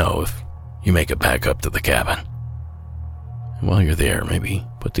let us know if you make it back up to the cabin. And while you're there, maybe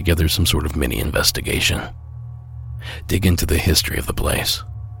put together some sort of mini investigation. Dig into the history of the place.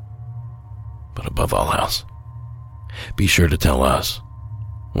 But above all else, be sure to tell us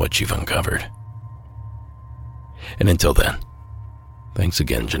what you've uncovered. And until then, thanks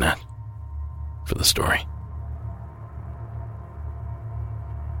again, Jeanette, for the story.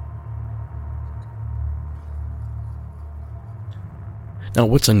 Now,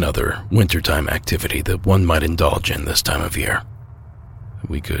 what's another wintertime activity that one might indulge in this time of year?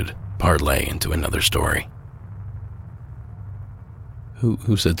 We could parlay into another story.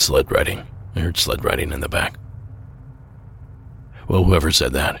 Who said sled riding? I heard sled riding in the back. Well, whoever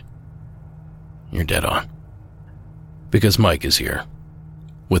said that, you're dead on. Because Mike is here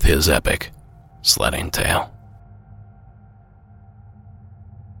with his epic sledding tale.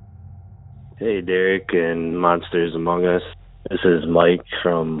 Hey, Derek and Monsters Among Us. This is Mike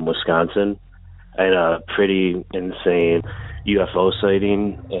from Wisconsin. I had a pretty insane UFO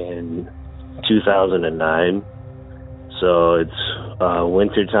sighting in 2009. So it's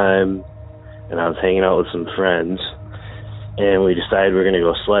winter time, and I was hanging out with some friends, and we decided we're going to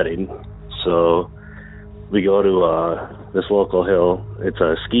go sledding. So we go to this local hill. It's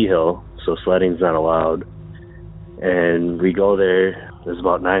a ski hill, so sledding's not allowed. And we go there. It's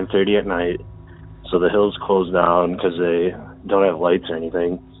about 9:30 at night, so the hill's closed down because they don't have lights or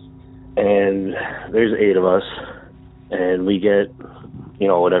anything. And there's 8 of us, and we get,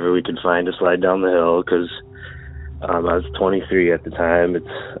 whatever we could find to slide down the hill because I was 23 at the time. It's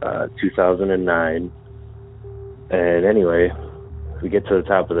 2009. And anyway, we get to the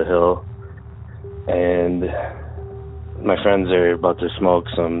top of the hill, and my friends are about to smoke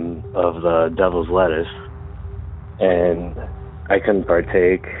some of the devil's lettuce, and I couldn't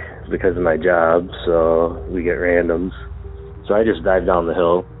partake because of my job, so we get randoms. So I just dive down the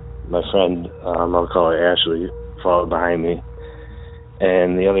hill. My friend, I'll call her Ashley, followed behind me,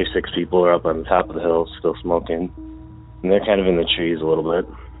 and the other 6 people are up on the top of the hill still smoking, and they're kind of in the trees a little bit.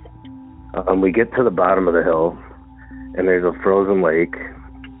 We get to the bottom of the hill, and there's a frozen lake,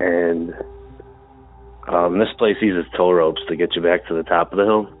 and this place uses tow ropes to get you back to the top of the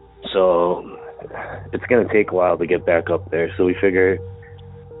hill, so it's going to take a while to get back up there, so we figure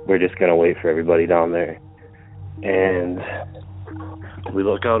we're just going to wait for everybody down there. And we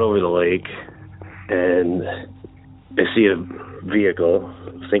look out over the lake, and I see a vehicle.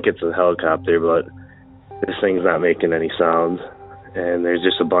 I think it's a helicopter, but this thing's not making any sound, and there's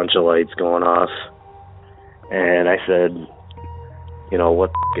just a bunch of lights going off. And I said,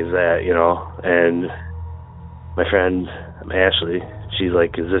 what the is that, And my friend, Ashley, she's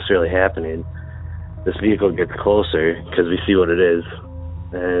like, is this really happening? This vehicle gets closer because we see what it is,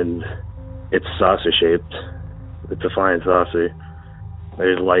 and it's saucer-shaped. It's a flying saucer.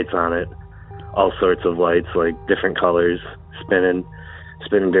 There's lights on it, all sorts of lights, like different colors, spinning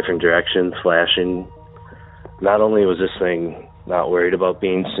different directions, flashing. Not only was this thing not worried about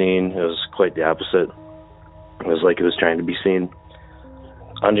being seen, it was quite the opposite. It was like it was trying to be seen.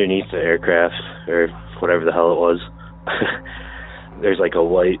 Underneath the aircraft, or whatever the hell it was, there's like a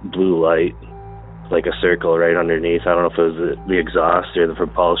white, blue light, like a circle right underneath. I don't know if it was the exhaust or the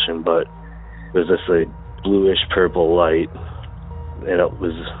propulsion, but it was this like bluish purple light, and it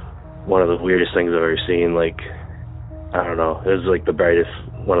was one of the weirdest things I've ever seen. Like, I don't know, it was like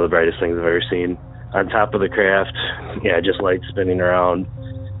one of the brightest things I've ever seen. On top of the craft, just lights spinning around.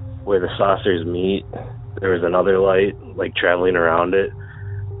 Where the saucers meet, there was another light, like traveling around it,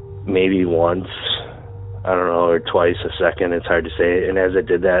 maybe once, I don't know, or twice a second, it's hard to say. And as it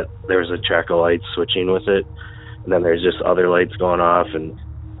did that, there was a track of lights switching with it, and then there's just other lights going off, and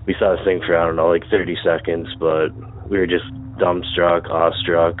we saw this thing for, I don't know, like 30 seconds, but we were just dumbstruck,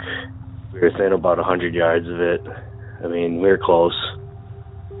 awestruck. We were within about 100 yards of it. I mean, we were close.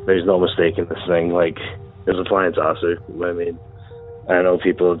 There's no mistaking this thing. Like, it was a flying saucer. I mean, I know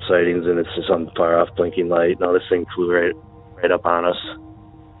people have sightings and it's just some far off blinking light. No, this thing flew right up on us.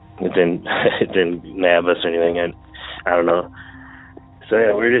 It didn't nab us or anything. And I don't know. So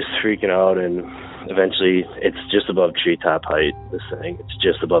yeah, we're just freaking out, and eventually it's just above treetop height, this thing. It's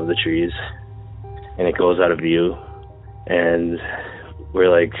just above the trees, and it goes out of view. And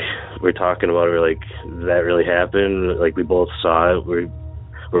we're talking about it. We're like, did that really happen? Like, we both saw it.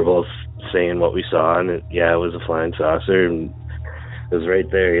 We're both saying what we saw, and it was a flying saucer, and it was right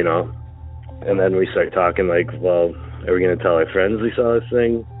there, And then we start talking like, well, are we going to tell our friends we saw this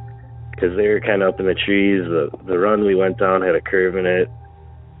thing? Because they were kind of up in the trees. The run we went down had a curve in it.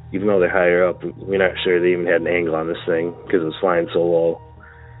 Even though they're higher up, we're not sure they even had an angle on this thing because it was flying so low.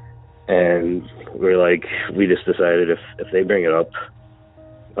 And we just decided if they bring it up,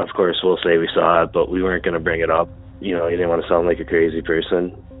 of course we'll say we saw it, but we weren't going to bring it up. You didn't want to sound like a crazy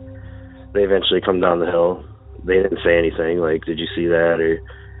person. They eventually come down the hill. They didn't say anything, like, did you see that?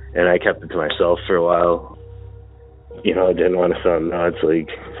 And I kept it to myself for a while. I didn't want to sound nuts, like,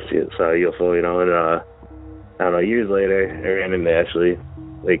 saw a UFO, and I don't know, years later, I ran into Ashley.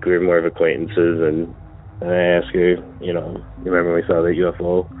 Like, we were more of acquaintances, and I asked her, you remember when we saw the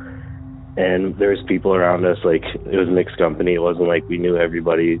UFO? And there was people around us, like, it was mixed company. It wasn't like we knew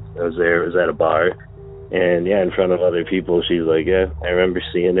everybody that was there. It was at a bar. And, in front of other people, she's like, yeah, I remember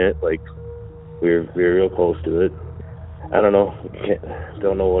seeing it. Like, we were real close to it. I don't know.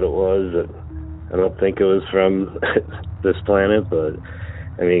 Don't know what it was. I don't think it was from this planet, but,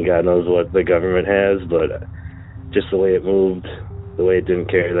 I mean, God knows what the government has, but just the way it moved, the way it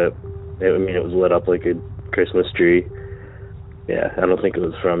didn't care that, it was lit up like a Christmas tree. Yeah, I don't think it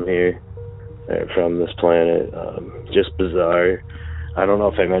was from here, from this planet. Just bizarre. I don't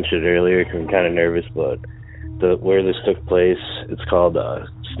know if I mentioned it earlier, I'm kind of nervous, but where this took place, it's called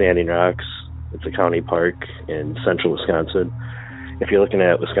Standing Rocks. It's a county park in central Wisconsin. If you're looking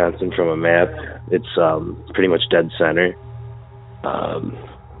at Wisconsin from a map, it's pretty much dead center.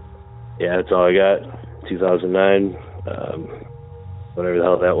 Yeah, that's all I got. 2009, whatever the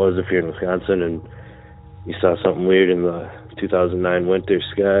hell that was. If you're in Wisconsin and you saw something weird in the 2009 winter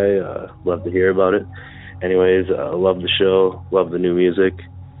sky, love to hear about it. Anyways, love the show, love the new music.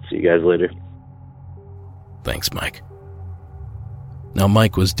 See you guys later. Thanks, Mike. Now,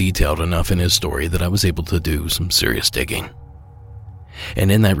 Mike was detailed enough in his story that I was able to do some serious digging.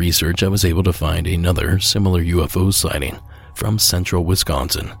 And in that research, I was able to find another similar UFO sighting from central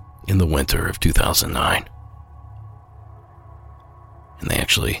Wisconsin in the winter of 2009. And they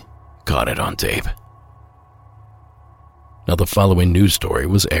actually caught it on tape. Now, the following news story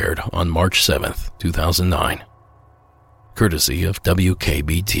was aired on March 7th, 2009, courtesy of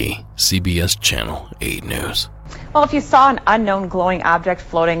WKBT CBS Channel 8 News. Well, if you saw an unknown glowing object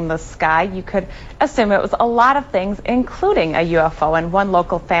floating in the sky, you could assume it was a lot of things, including a UFO. And one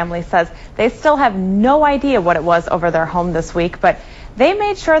local family says they still have no idea what it was over their home this week, but they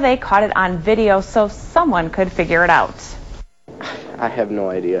made sure they caught it on video so someone could figure it out. I have no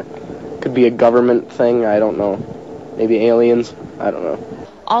idea. Could be a government thing, I don't know. Maybe aliens, I don't know.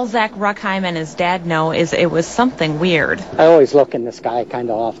 All Zach Ruckheim and his dad know is it was something weird. I always look in the sky kind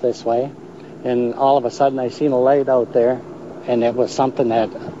of off this way, and all of a sudden I seen a light out there, and it was something that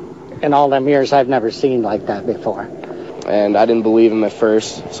in all them years I've never seen like that before. And I didn't believe him at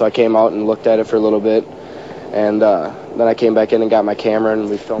first, so I came out and looked at it for a little bit, and then I came back in and got my camera and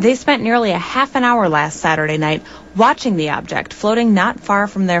we filmed. They spent nearly a half an hour last Saturday night watching the object floating not far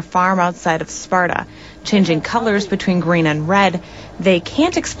from their farm outside of Sparta, changing colors between green and red. They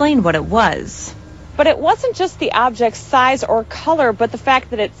can't explain what it was. But it wasn't just the object's size or color, but the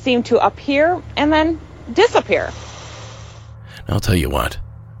fact that it seemed to appear and then disappear. I'll tell you what,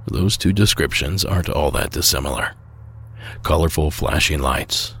 those two descriptions aren't all that dissimilar. Colorful flashing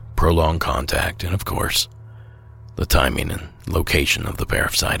lights, prolonged contact, and of course, the timing and location of the pair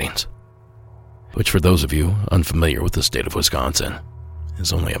of sightings, which for those of you unfamiliar with the state of Wisconsin,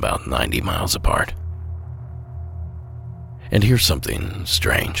 is only about 90 miles apart. And here's something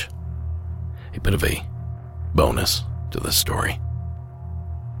strange, a bit of a bonus to the story.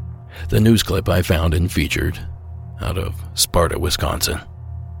 The news clip I found and featured out of Sparta, Wisconsin,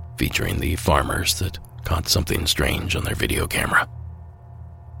 featuring the farmers that caught something strange on their video camera.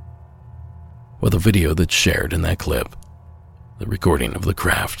 Well, the video that's shared in that clip, the recording of the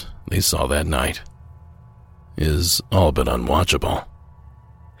craft they saw that night, is all but unwatchable.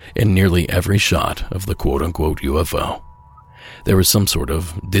 In nearly every shot of the quote-unquote UFO, there was some sort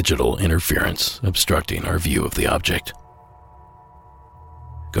of digital interference obstructing our view of the object.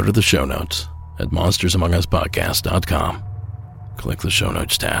 Go to the show notes at monstersamonguspodcast.com, click the show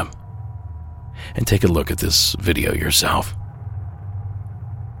notes tab, and take a look at this video yourself.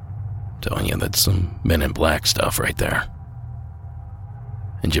 I'm telling you, that's some Men in Black stuff right there.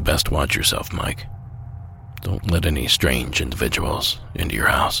 And you best watch yourself, Mike. Don't let any strange individuals into your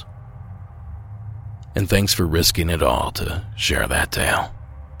house. And thanks for risking it all to share that tale.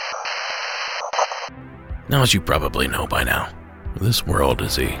 Now, as you probably know by now, this world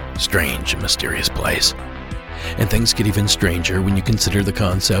is a strange and mysterious place. And things get even stranger when you consider the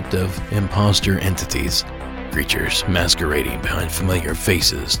concept of imposter entities, creatures masquerading behind familiar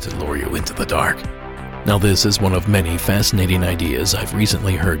faces to lure you into the dark. Now, this is one of many fascinating ideas I've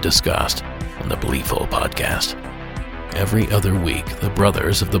recently heard discussed on the Belief Hole podcast. Every other week, the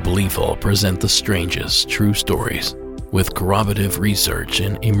brothers of the Belief Hole present the strangest true stories with corroborative research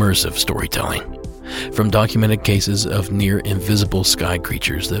and immersive storytelling. From documented cases of near invisible sky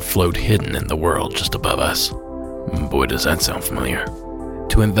creatures that float hidden in the world just above us. Boy, does that sound familiar.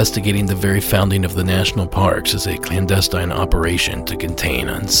 To investigating the very founding of the national parks as a clandestine operation to contain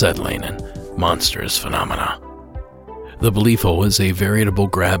unsettling and monstrous phenomena. The Belief Hole is a veritable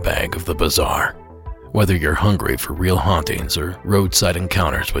grab bag of the bizarre. Whether you're hungry for real hauntings or roadside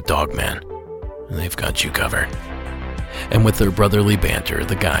encounters with dogmen, they've got you covered. And with their brotherly banter,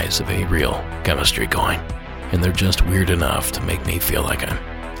 the guys have a real chemistry going, and they're just weird enough to make me feel like I'm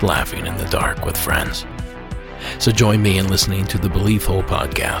laughing in the dark with friends. So join me in listening to the Belief Hole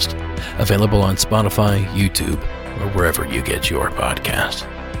podcast, available on Spotify, YouTube, or wherever you get your podcast.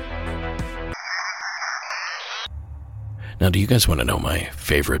 Now, do you guys want to know my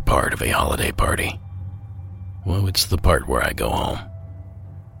favorite part of a holiday party? Well, it's the part where I go home.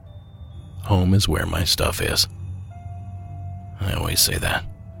 Home is where my stuff is. I always say that.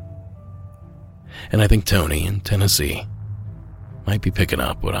 And I think Tony in Tennessee might be picking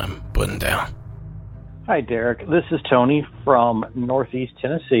up what I'm putting down. Hi, Derek. This is Tony from Northeast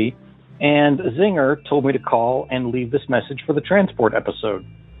Tennessee, and Zinger told me to call and leave this message for the transport episode.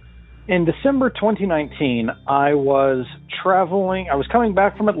 In December 2019, I was coming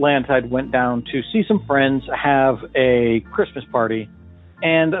back from Atlanta. I went down to see some friends, have a Christmas party,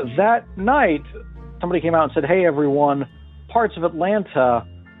 and that night, somebody came out and said, "Hey everyone, parts of Atlanta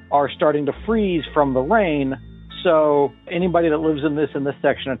are starting to freeze from the rain, so anybody that lives in this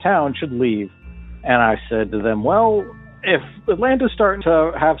section of town should leave." And I said to them, well, if Atlanta's starting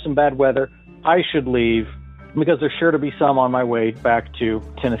to have some bad weather, I should leave because there's sure to be some on my way back to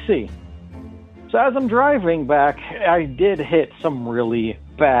Tennessee. So as I'm driving back, I did hit some really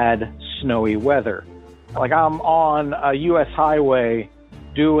bad snowy weather. Like I'm on a U.S. highway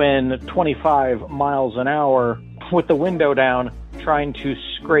doing 25 miles an hour with the window down, trying to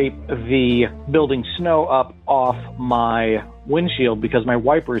scrape the building snow up off my windshield because my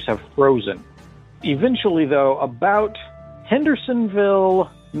wipers have frozen. Eventually, though, about Hendersonville,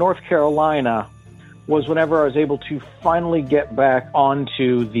 North Carolina, was whenever I was able to finally get back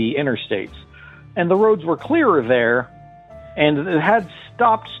onto the interstates. And the roads were clearer there, and it had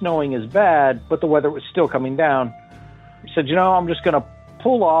stopped snowing as bad, but the weather was still coming down. I said, I'm just going to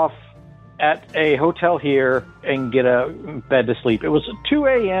pull off at a hotel here and get a bed to sleep. It was 2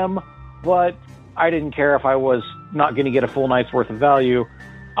 a.m., but I didn't care if I was not going to get a full night's worth of value.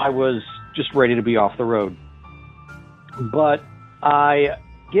 I was just ready to be off the road. But I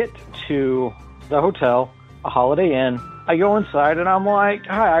get to the hotel, a Holiday Inn. I go inside and I'm like,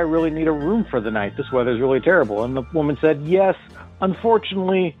 "Hi, I really need a room for the night. This weather's really terrible." And the woman said, "Yes,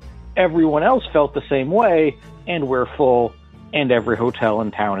 unfortunately, everyone else felt the same way, and we're full, and every hotel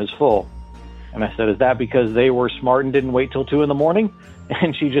in town is full." And I said, "Is that because they were smart and didn't wait till 2 a.m?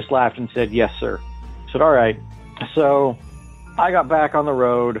 And she just laughed and said, "Yes, sir." I said, "All right." So I got back on the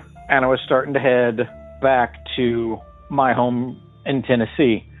road and I was starting to head back to my home in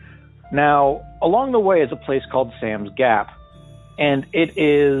Tennessee. Now, along the way is a place called Sam's Gap, and it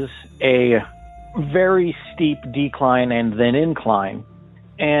is a very steep decline and then incline,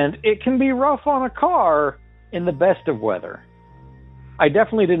 and it can be rough on a car in the best of weather. I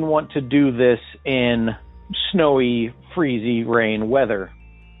definitely didn't want to do this in snowy, freezy rain weather.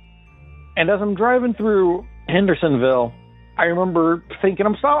 And as I'm driving through Hendersonville, I remember thinking,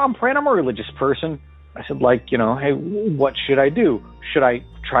 I'm praying, I'm a religious person. I said, hey, what should I do? Should I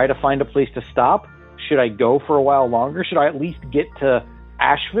try to find a place to stop? Should I go for a while longer? Should I at least get to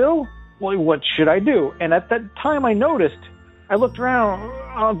Asheville? Well, what should I do? And at that time I noticed, I looked around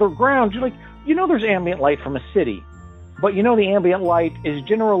on the ground, there's ambient light from a city, but the ambient light is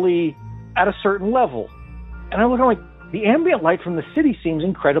generally at a certain level. And I look, I'm like, the ambient light from the city seems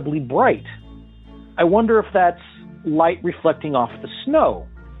incredibly bright. I wonder if that's light reflecting off the snow.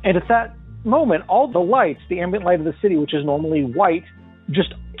 And at that moment, all the lights, the ambient light of the city, which is normally white,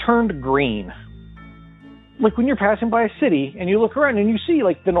 just turned green. Like when you're passing by a city and you look around and you see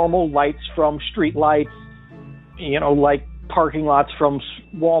the normal lights from street lights, like parking lots from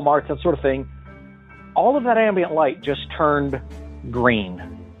Walmart, that sort of thing. All of that ambient light just turned green.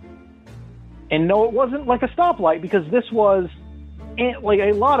 And no, it wasn't like a stoplight, because this was like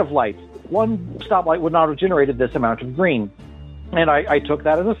a lot of lights. One stoplight would not have generated this amount of green. And I took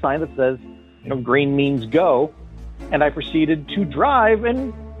that as a sign that says, green means go. And I proceeded to drive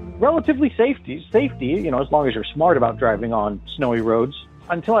in relatively safety, as long as you're smart about driving on snowy roads,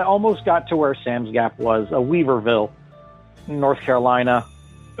 until I almost got to where Sam's Gap was, Weaverville, North Carolina.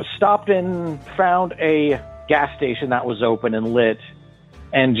 Stopped and found a gas station that was open and lit,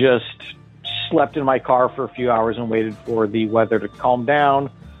 and just slept in my car for a few hours and waited for the weather to calm down,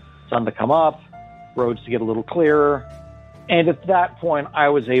 sun to come up, roads to get a little clearer. And at that point, I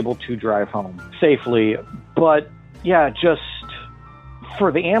was able to drive home safely. But yeah, just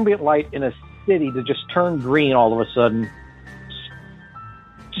for the ambient light in a city to just turn green all of a sudden,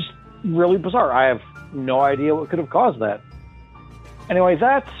 just really bizarre. I have no idea what could have caused that. Anyway,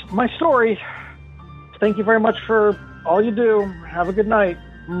 that's my story. Thank you very much for all you do. Have a good night.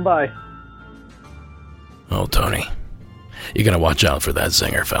 Bye. Oh, Tony, you gotta watch out for that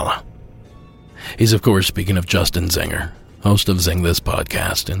Zinger fella. He's, of course, speaking of Justin Zinger, host of Zing This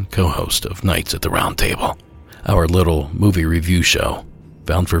Podcast and co-host of Nights at the Round Table, our little movie review show,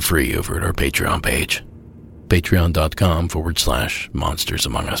 found for free over at our Patreon page, patreon.com/Monsters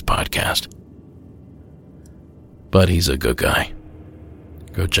Among Us podcast. But he's a good guy.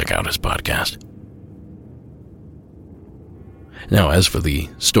 Go check out his podcast. Now, as for the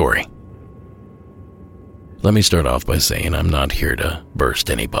story, let me start off by saying I'm not here to burst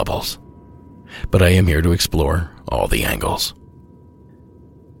any bubbles, but I am here to explore all the angles.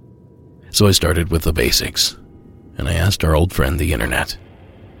 So I started with the basics, and I asked our old friend the internet,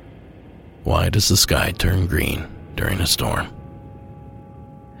 Why does the sky turn green during a storm?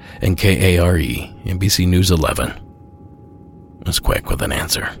 And KARE, NBC News 11, was quick with an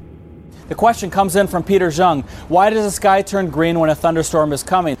answer. The question comes in from Peter Zhang. Why does the sky turn green when a thunderstorm is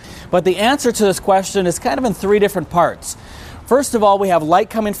coming? But the answer to this question is kind of in three different parts. First of all, we have light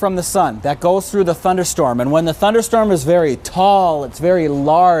coming from the sun that goes through the thunderstorm. And when the thunderstorm is very tall, it's very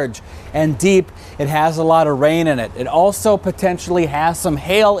large and deep, it has a lot of rain in it. It also potentially has some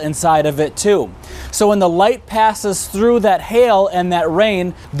hail inside of it too. So when the light passes through that hail and that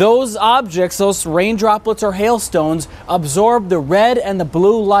rain, those objects, those rain droplets or hailstones, absorb the red and the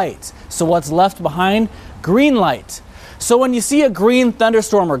blue light. So what's left behind? Green light. So when you see a green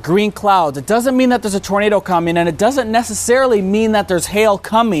thunderstorm or green clouds, it doesn't mean that there's a tornado coming, and it doesn't necessarily mean that there's hail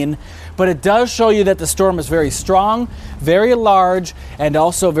coming, but it does show you that the storm is very strong, very large, and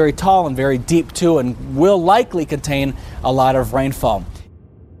also very tall and very deep too, and will likely contain a lot of rainfall.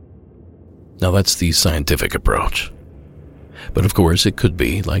 Now that's the scientific approach. But of course it could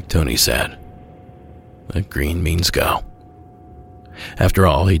be, like Tony said, that green means go. After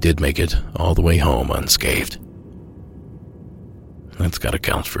all, he did make it all the way home unscathed. That's got to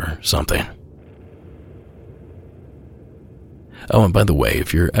count for something. Oh, and by the way,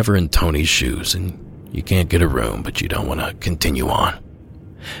 if you're ever in Tony's shoes and you can't get a room but you don't want to continue on,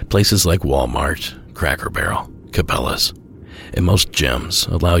 places like Walmart, Cracker Barrel, Cabela's, and most gyms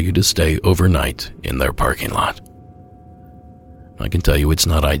allow you to stay overnight in their parking lot. I can tell you it's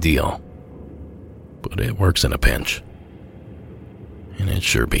not ideal, but it works in a pinch. And it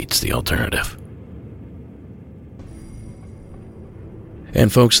sure beats the alternative. And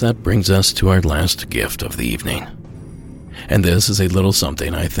folks, that brings us to our last gift of the evening. And this is a little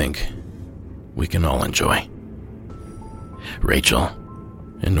something I think we can all enjoy. Rachel,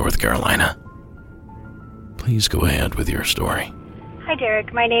 in North Carolina, please go ahead with your story. Hi,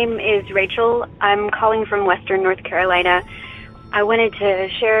 Derek. My name is Rachel. I'm calling from Western North Carolina. I wanted to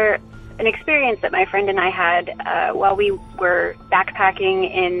share an experience that my friend and I had while we were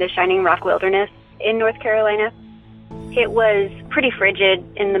backpacking in the Shining Rock Wilderness in North Carolina. It was pretty frigid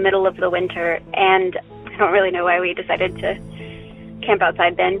in the middle of the winter, and I don't really know why we decided to camp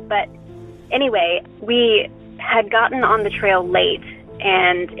outside then. But anyway, we had gotten on the trail late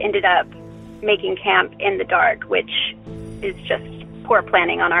and ended up making camp in the dark, which is just poor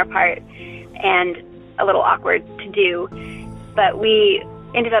planning on our part and a little awkward to do. But we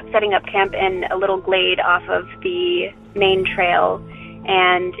ended up setting up camp in a little glade off of the main trail,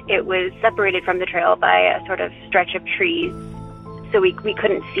 and it was separated from the trail by a sort of stretch of trees, so we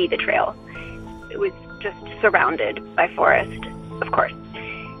couldn't see the trail. It was just surrounded by forest, of course.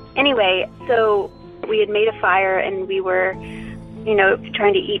 Anyway, so we had made a fire, and we were,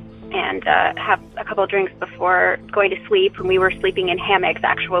 trying to eat and have a couple of drinks before going to sleep, and we were sleeping in hammocks,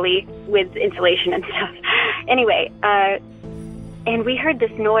 actually, with insulation and stuff. Anyway, and we heard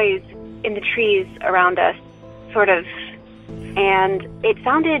this noise in the trees around us, sort of, and it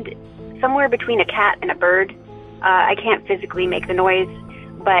sounded somewhere between a cat and a bird. I can't physically make the noise,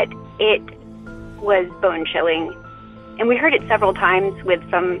 but it was bone-chilling. And we heard it several times with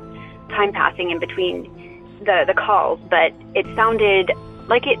some time passing in between the calls, but it sounded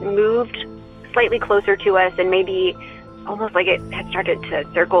like it moved slightly closer to us and maybe almost like it had started to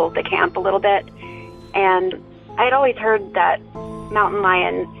circle the camp a little bit. And I had always heard that mountain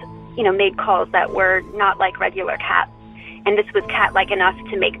lions, made calls that were not like regular cats. And this was cat-like enough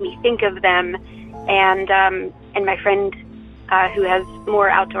to make me think of them. And my friend, who has more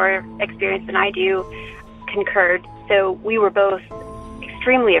outdoor experience than I do, concurred. So we were both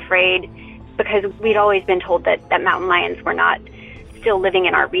extremely afraid because we'd always been told that mountain lions were not still living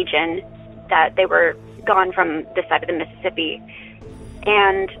in our region, that they were gone from this side of the Mississippi.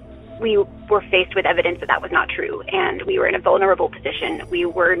 And we were faced with evidence that was not true, and we were in a vulnerable position. We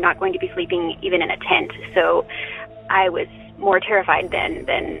were not going to be sleeping even in a tent. So I was more terrified then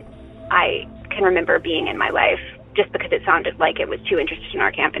than I can remember being in my life, just because it sounded like it was too interested in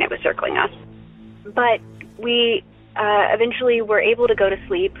our camp and it was circling us. But we eventually were able to go to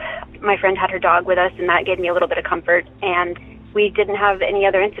sleep. My friend had her dog with us, and that gave me a little bit of comfort, and we didn't have any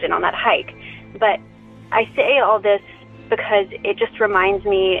other incident on that hike. But I say all this because it just reminds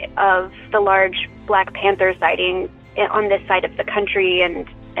me of the large black panther sighting on this side of the country and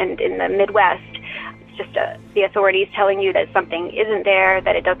in the Midwest. It's just the authorities telling you that something isn't there,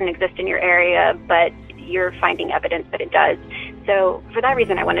 that it doesn't exist in your area, but you're finding evidence that it does. So for that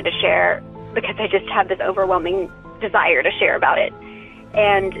reason, I wanted to share, because I just have this overwhelming desire to share about it.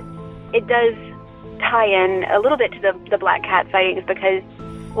 And it does tie in a little bit to the black cat sightings because,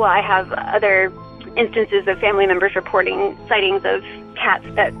 well, I have other instances of family members reporting sightings of cats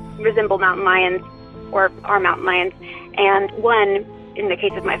that resemble mountain lions or are mountain lions, and one, in the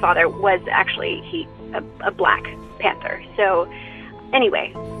case of my father, was actually a black panther. So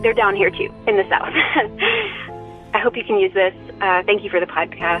anyway, they're down here too, in the south. I hope you can use this. Thank you for the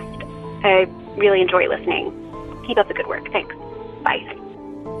podcast. I really enjoy listening. Keep up the good work. Thanks. Bye.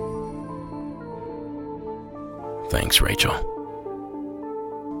 Thanks, Rachel.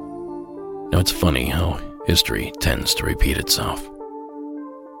 Now, it's funny how history tends to repeat itself,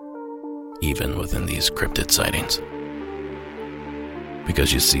 even within these cryptid sightings.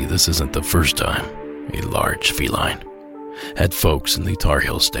 Because you see, this isn't the first time a large feline had folks in the Tar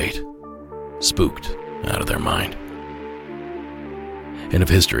Heel state spooked out of their mind. And if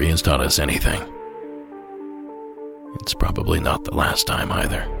history has taught us anything, it's probably not the last time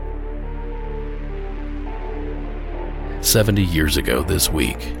either. 70 years ago this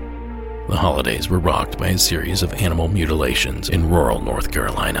week, the holidays were rocked by a series of animal mutilations in rural North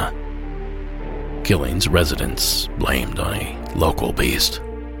Carolina. Killings residents blamed on a local beast,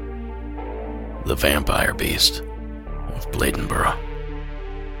 the vampire beast of Bladenboro.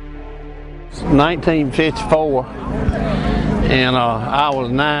 1954, and I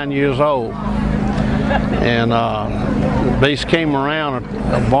was 9 years old. And the beast came around,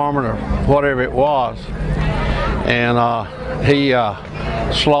 a varmint or whatever it was, and he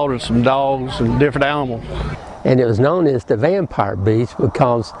slaughtered some dogs and different animals. And it was known as the vampire beast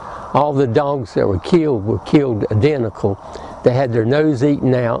because all the dogs that were killed identical. They had their nose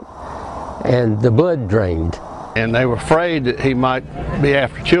eaten out and the blood drained. And they were afraid that he might be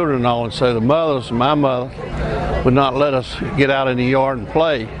after children and all, and so the mothers, my mother, would not let us get out in the yard and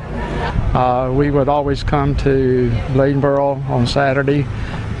play. We would always come to Bladenboro on Saturday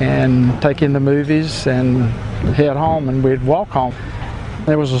and take in the movies and head home, and we'd walk home.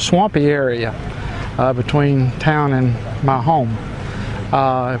 There was a swampy area between town and my home.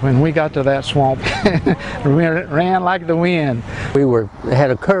 When we got to that swamp, we ran like the wind. We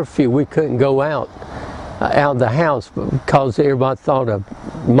had a curfew. We couldn't go out of the house because everybody thought a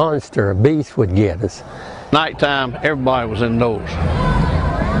monster, a beast would get us. Nighttime, everybody was indoors.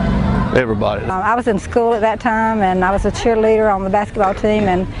 Everybody. I was in school at that time, and I was a cheerleader on the basketball team,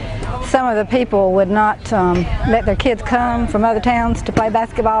 and some of the people would not let their kids come from other towns to play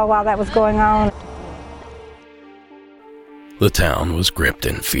basketball while that was going on. The town was gripped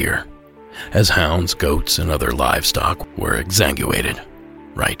in fear, as hounds, goats, and other livestock were exsanguinated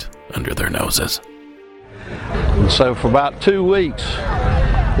right under their noses. And so for about 2 weeks,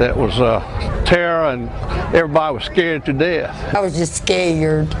 that was terror, and everybody was scared to death. I was just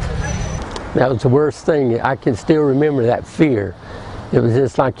scared. That was the worst thing. I can still remember that fear. It was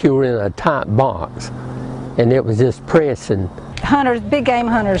just like you were in a tight box, and it was just pressing. Hunters, big game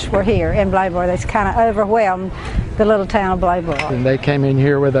hunters were here in Bladenboro. They kind of overwhelmed the little town of Bladenboro. And they came in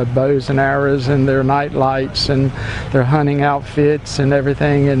here with their bows and arrows and their night lights and their hunting outfits and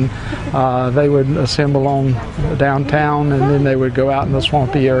everything, and they would assemble on downtown, and then they would go out in the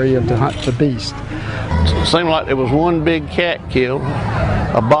swampy area to hunt the beast. It seemed like there was one big cat killed,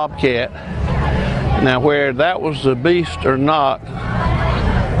 a bobcat. Now, where that was the beast or not,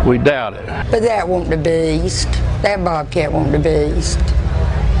 we doubt it. But that wasn't the beast. That bobcat wasn't the beast.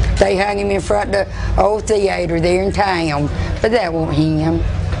 They hung him in front of the old theater there in town, but that wasn't him.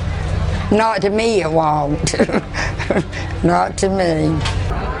 Not to me it wasn't. Not to me.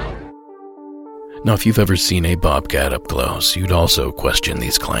 Now, if you've ever seen a bobcat up close, you'd also question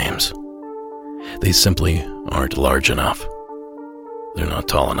these claims. They simply aren't large enough. They're not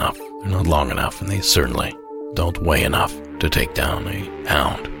tall enough, they're not long enough, and they certainly don't weigh enough to take down a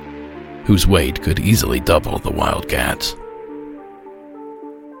hound, whose weight could easily double the wildcat's.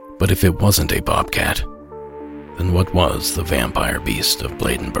 But if it wasn't a bobcat, then what was the vampire beast of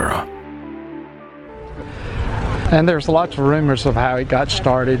Bladenboro? And there's lots of rumors of how it got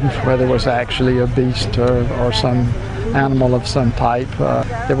started, whether it was actually a beast or some animal of some type.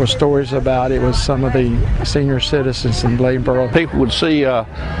 There were stories about it was some of the senior citizens in Bladenboro. People would see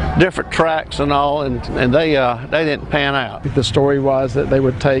different tracks and all, and they didn't pan out. The story was that they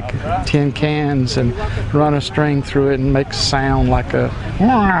would take tin cans and run a string through it and make a sound like a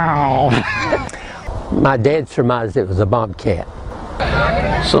wow. My dad surmised it was a bobcat.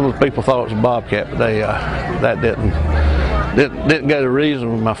 Some of the people thought it was a bobcat, but that didn't go to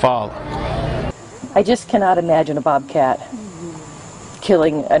reason with my father. I just cannot imagine a bobcat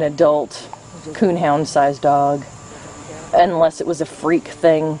killing an adult coonhound-sized dog unless it was a freak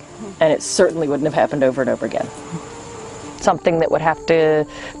thing, and it certainly wouldn't have happened over and over again. Something that would have to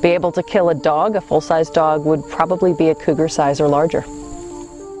be able to kill a dog, a full-size dog, would probably be a cougar size or larger.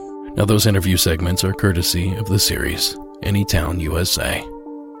 Now, those interview segments are courtesy of the series Anytown, USA,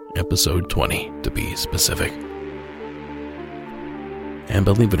 episode 20 to be specific. And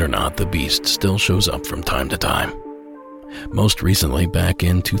believe it or not, the beast still shows up from time to time. Most recently back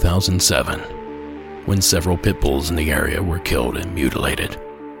in 2007, when several pit bulls in the area were killed and mutilated.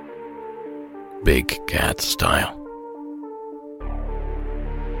 Big cat style.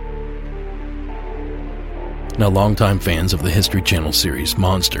 Now, longtime fans of the History Channel series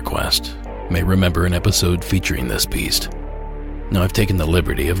Monster Quest may remember an episode featuring this beast. Now, I've taken the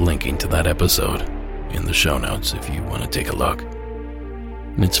liberty of linking to that episode in the show notes if you want to take a look.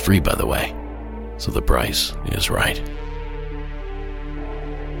 And it's free, by the way, so the price is right.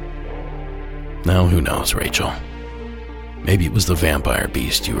 Now, who knows, Rachel? Maybe it was the vampire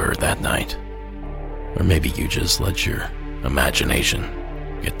beast you heard that night. Or maybe you just let your imagination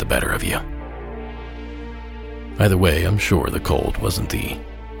get the better of you. Either way, I'm sure the cold wasn't the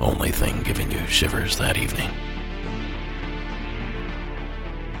only thing giving you shivers that evening.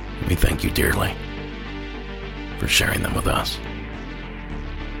 We thank you dearly for sharing them with us.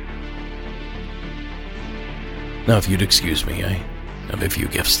 Now, if you'd excuse me, I have a few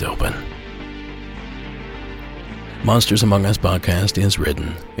gifts to open. Monsters Among Us podcast is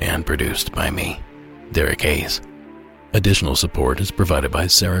written and produced by me, Derek Hayes. Additional support is provided by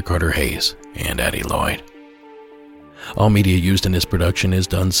Sarah Carter Hayes and Addie Lloyd. All media used in this production is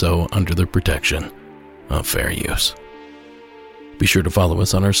done so under the protection of fair use. Be sure to follow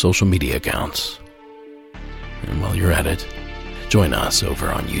us on our social media accounts. And while you're at it, join us over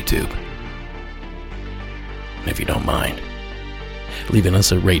on YouTube. And if you don't mind, leaving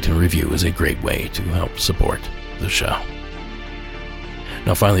us a rate and review is a great way to help support the show.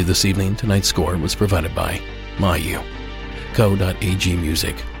 Now finally this evening, tonight's score was provided by Mayu, Co.ag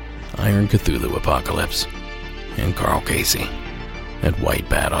Music, Iron Cthulhu Apocalypse, and Carl Casey at White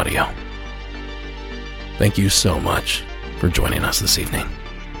Bat Audio. Thank you so much for joining us this evening.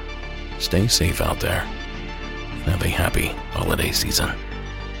 Stay safe out there and have a happy holiday season.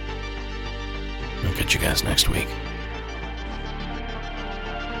 I'll catch you guys next week.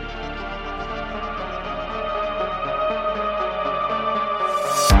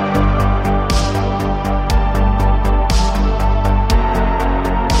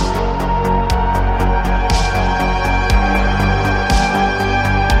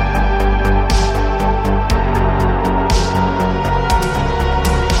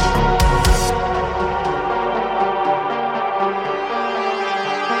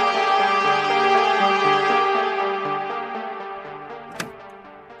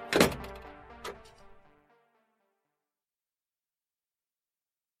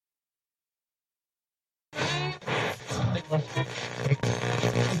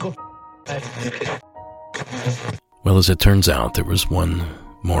 Well, as it turns out, there was one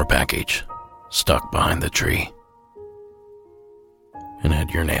more package stuck behind the tree and had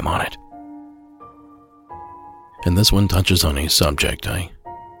your name on it. And this one touches on a subject I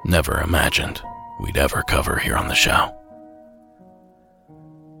never imagined we'd ever cover here on the show.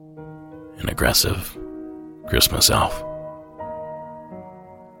 An aggressive Christmas elf.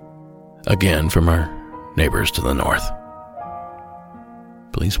 Again, from our neighbors to the north.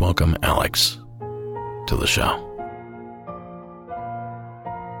 Please welcome Alex to the show.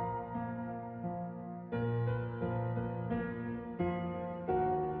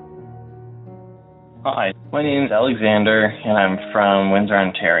 Hi, my name is Alexander, and I'm from Windsor,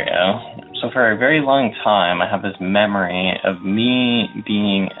 Ontario. So for a very long time, I have this memory of me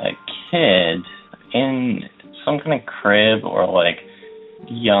being a kid in some kind of crib or like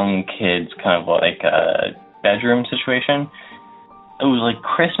young kids kind of like a bedroom situation. It was like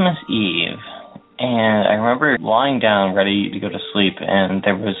Christmas Eve, and I remember lying down ready to go to sleep, and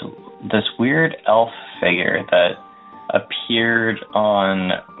there was this weird elf figure that appeared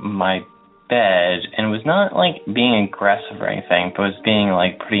on my bed and was not like being aggressive or anything, but was being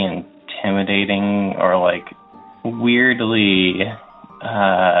like pretty intimidating or like weirdly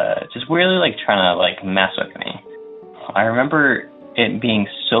like trying to like mess with me. I remember it being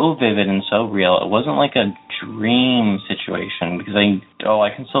so vivid and so real. It wasn't like a dream situation because I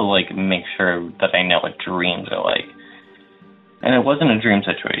can still like make sure that I know what dreams are like. And it wasn't a dream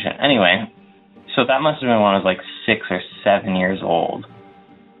situation. Anyway, so that must have been when I was like 6 or 7 years old.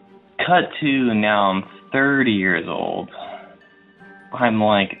 Cut to now I'm 30 years old. I'm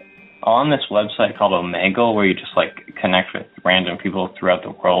like on this website called Omegle where you just like connect with random people throughout the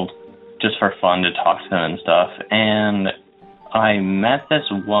world just for fun to talk to them and stuff. And I met this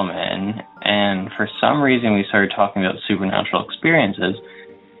woman, and for some reason we started talking about supernatural experiences,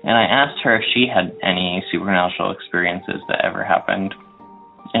 and I asked her if she had any supernatural experiences that ever happened,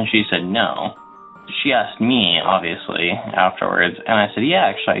 and she said no. she asked me, obviously, afterwards, and I said, yeah,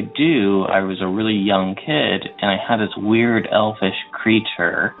 actually I do. I was a really young kid, and I had this weird elfish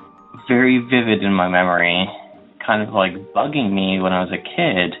creature, very vivid in my memory, kind of like bugging me when I was a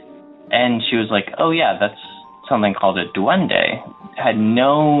kid. And she was like, oh yeah, that's something called a duende. Had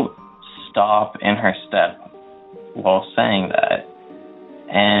no stop in her step while saying that.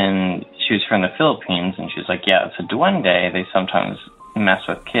 And she was from the Philippines, and she was like, yeah, it's a duende. They sometimes mess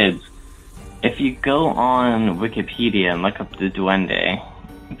with kids. If you go on Wikipedia and look up the duende,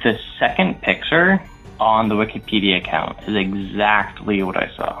 the second picture on the Wikipedia account is exactly what I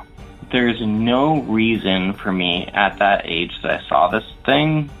saw. There's no reason for me at that age that I saw this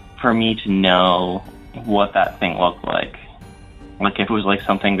thing for me to know what that thing looked like. Like, if it was like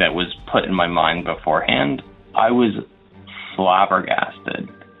something that was put in my mind beforehand, I was flabbergasted.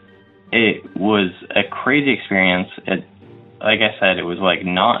 It was a crazy experience. Like I said, it was like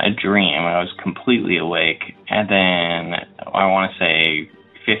not a dream. I was completely awake. And then I want to say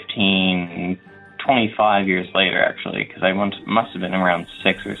 15, 25 years later, actually, because I must have been around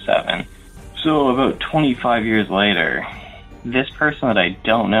 6 or 7. So about 25 years later, this person that I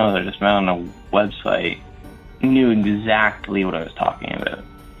don't know that I just met on a website knew exactly what I was talking about.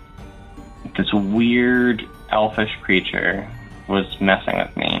 This weird elfish creature was messing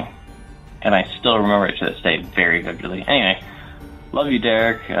with me. And I still remember it to this day very vividly. Anyway, love you,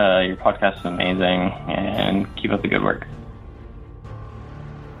 Derek. Your podcast is amazing, and keep up the good work.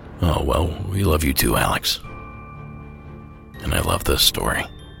 Oh, well, we love you too, Alex. And I love this story.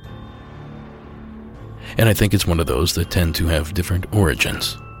 And I think it's one of those that tend to have different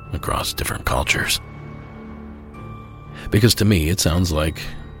origins across different cultures. Because to me, it sounds like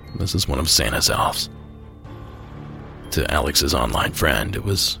this is one of Santa's elves. To Alex's online friend, it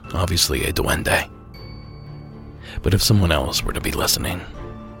was obviously a duende. But if someone else were to be listening,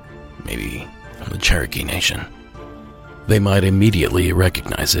 maybe from the Cherokee Nation, they might immediately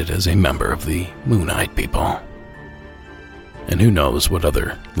recognize it as a member of the Moon-Eyed people. And who knows what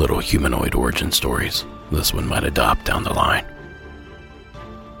other little humanoid origin stories this one might adopt down the line.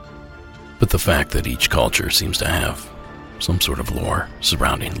 But the fact that each culture seems to have some sort of lore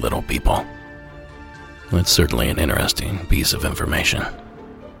surrounding little people, that's certainly an interesting piece of information.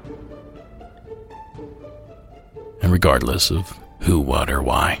 And regardless of who, what, or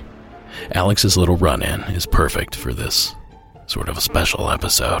why, Alex's little run-in is perfect for this sort of a special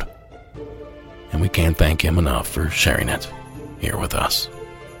episode. And we can't thank him enough for sharing it here with us.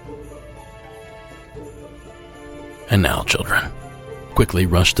 And now, children, quickly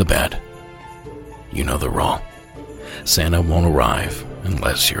rush to bed. You know the rule. Santa won't arrive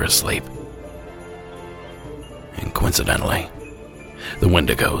unless you're asleep. And coincidentally, the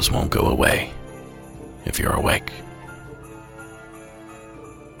Wendigos won't go away if you're awake.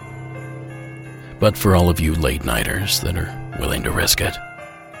 But for all of you late-nighters that are willing to risk it,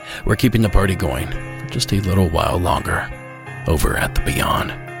 we're keeping the party going for just a little while longer over at the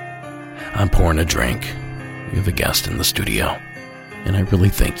Beyond. I'm pouring a drink. We have a guest in the studio, and I really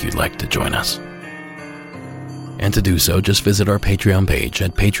think you'd like to join us. And to do so, just visit our Patreon page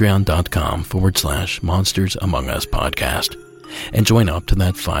at patreon.com/Monsters Among Us podcast and join up to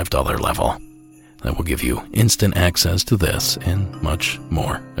that $5 level. That will give you instant access to this and much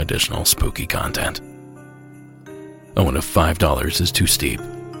more additional spooky content. Oh, and if $5 is too steep,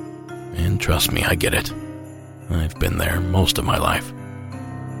 and trust me, I get it. I've been there most of my life.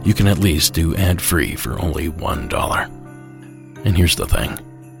 You can at least do ad-free for only $1. And here's the thing.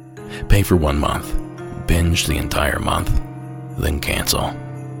 Pay for 1 month, binge the entire month, then cancel.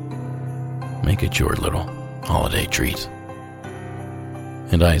 Make it your little holiday treat.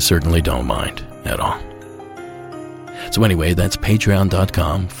 And I certainly don't mind at all. So anyway, that's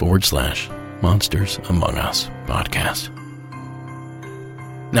patreon.com/Monsters Among Us podcast.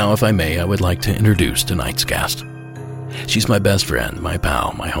 Now, if I may, I would like to introduce tonight's guest. She's my best friend, my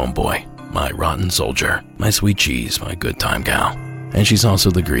pal, my homeboy, my rotten soldier, my sweet cheese, my good time gal. And she's also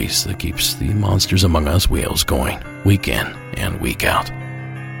the grease that keeps the Monsters Among Us wheels going, week in and week out.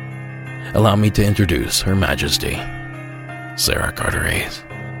 Allow me to introduce Her Majesty, Sarah Carter Hayes.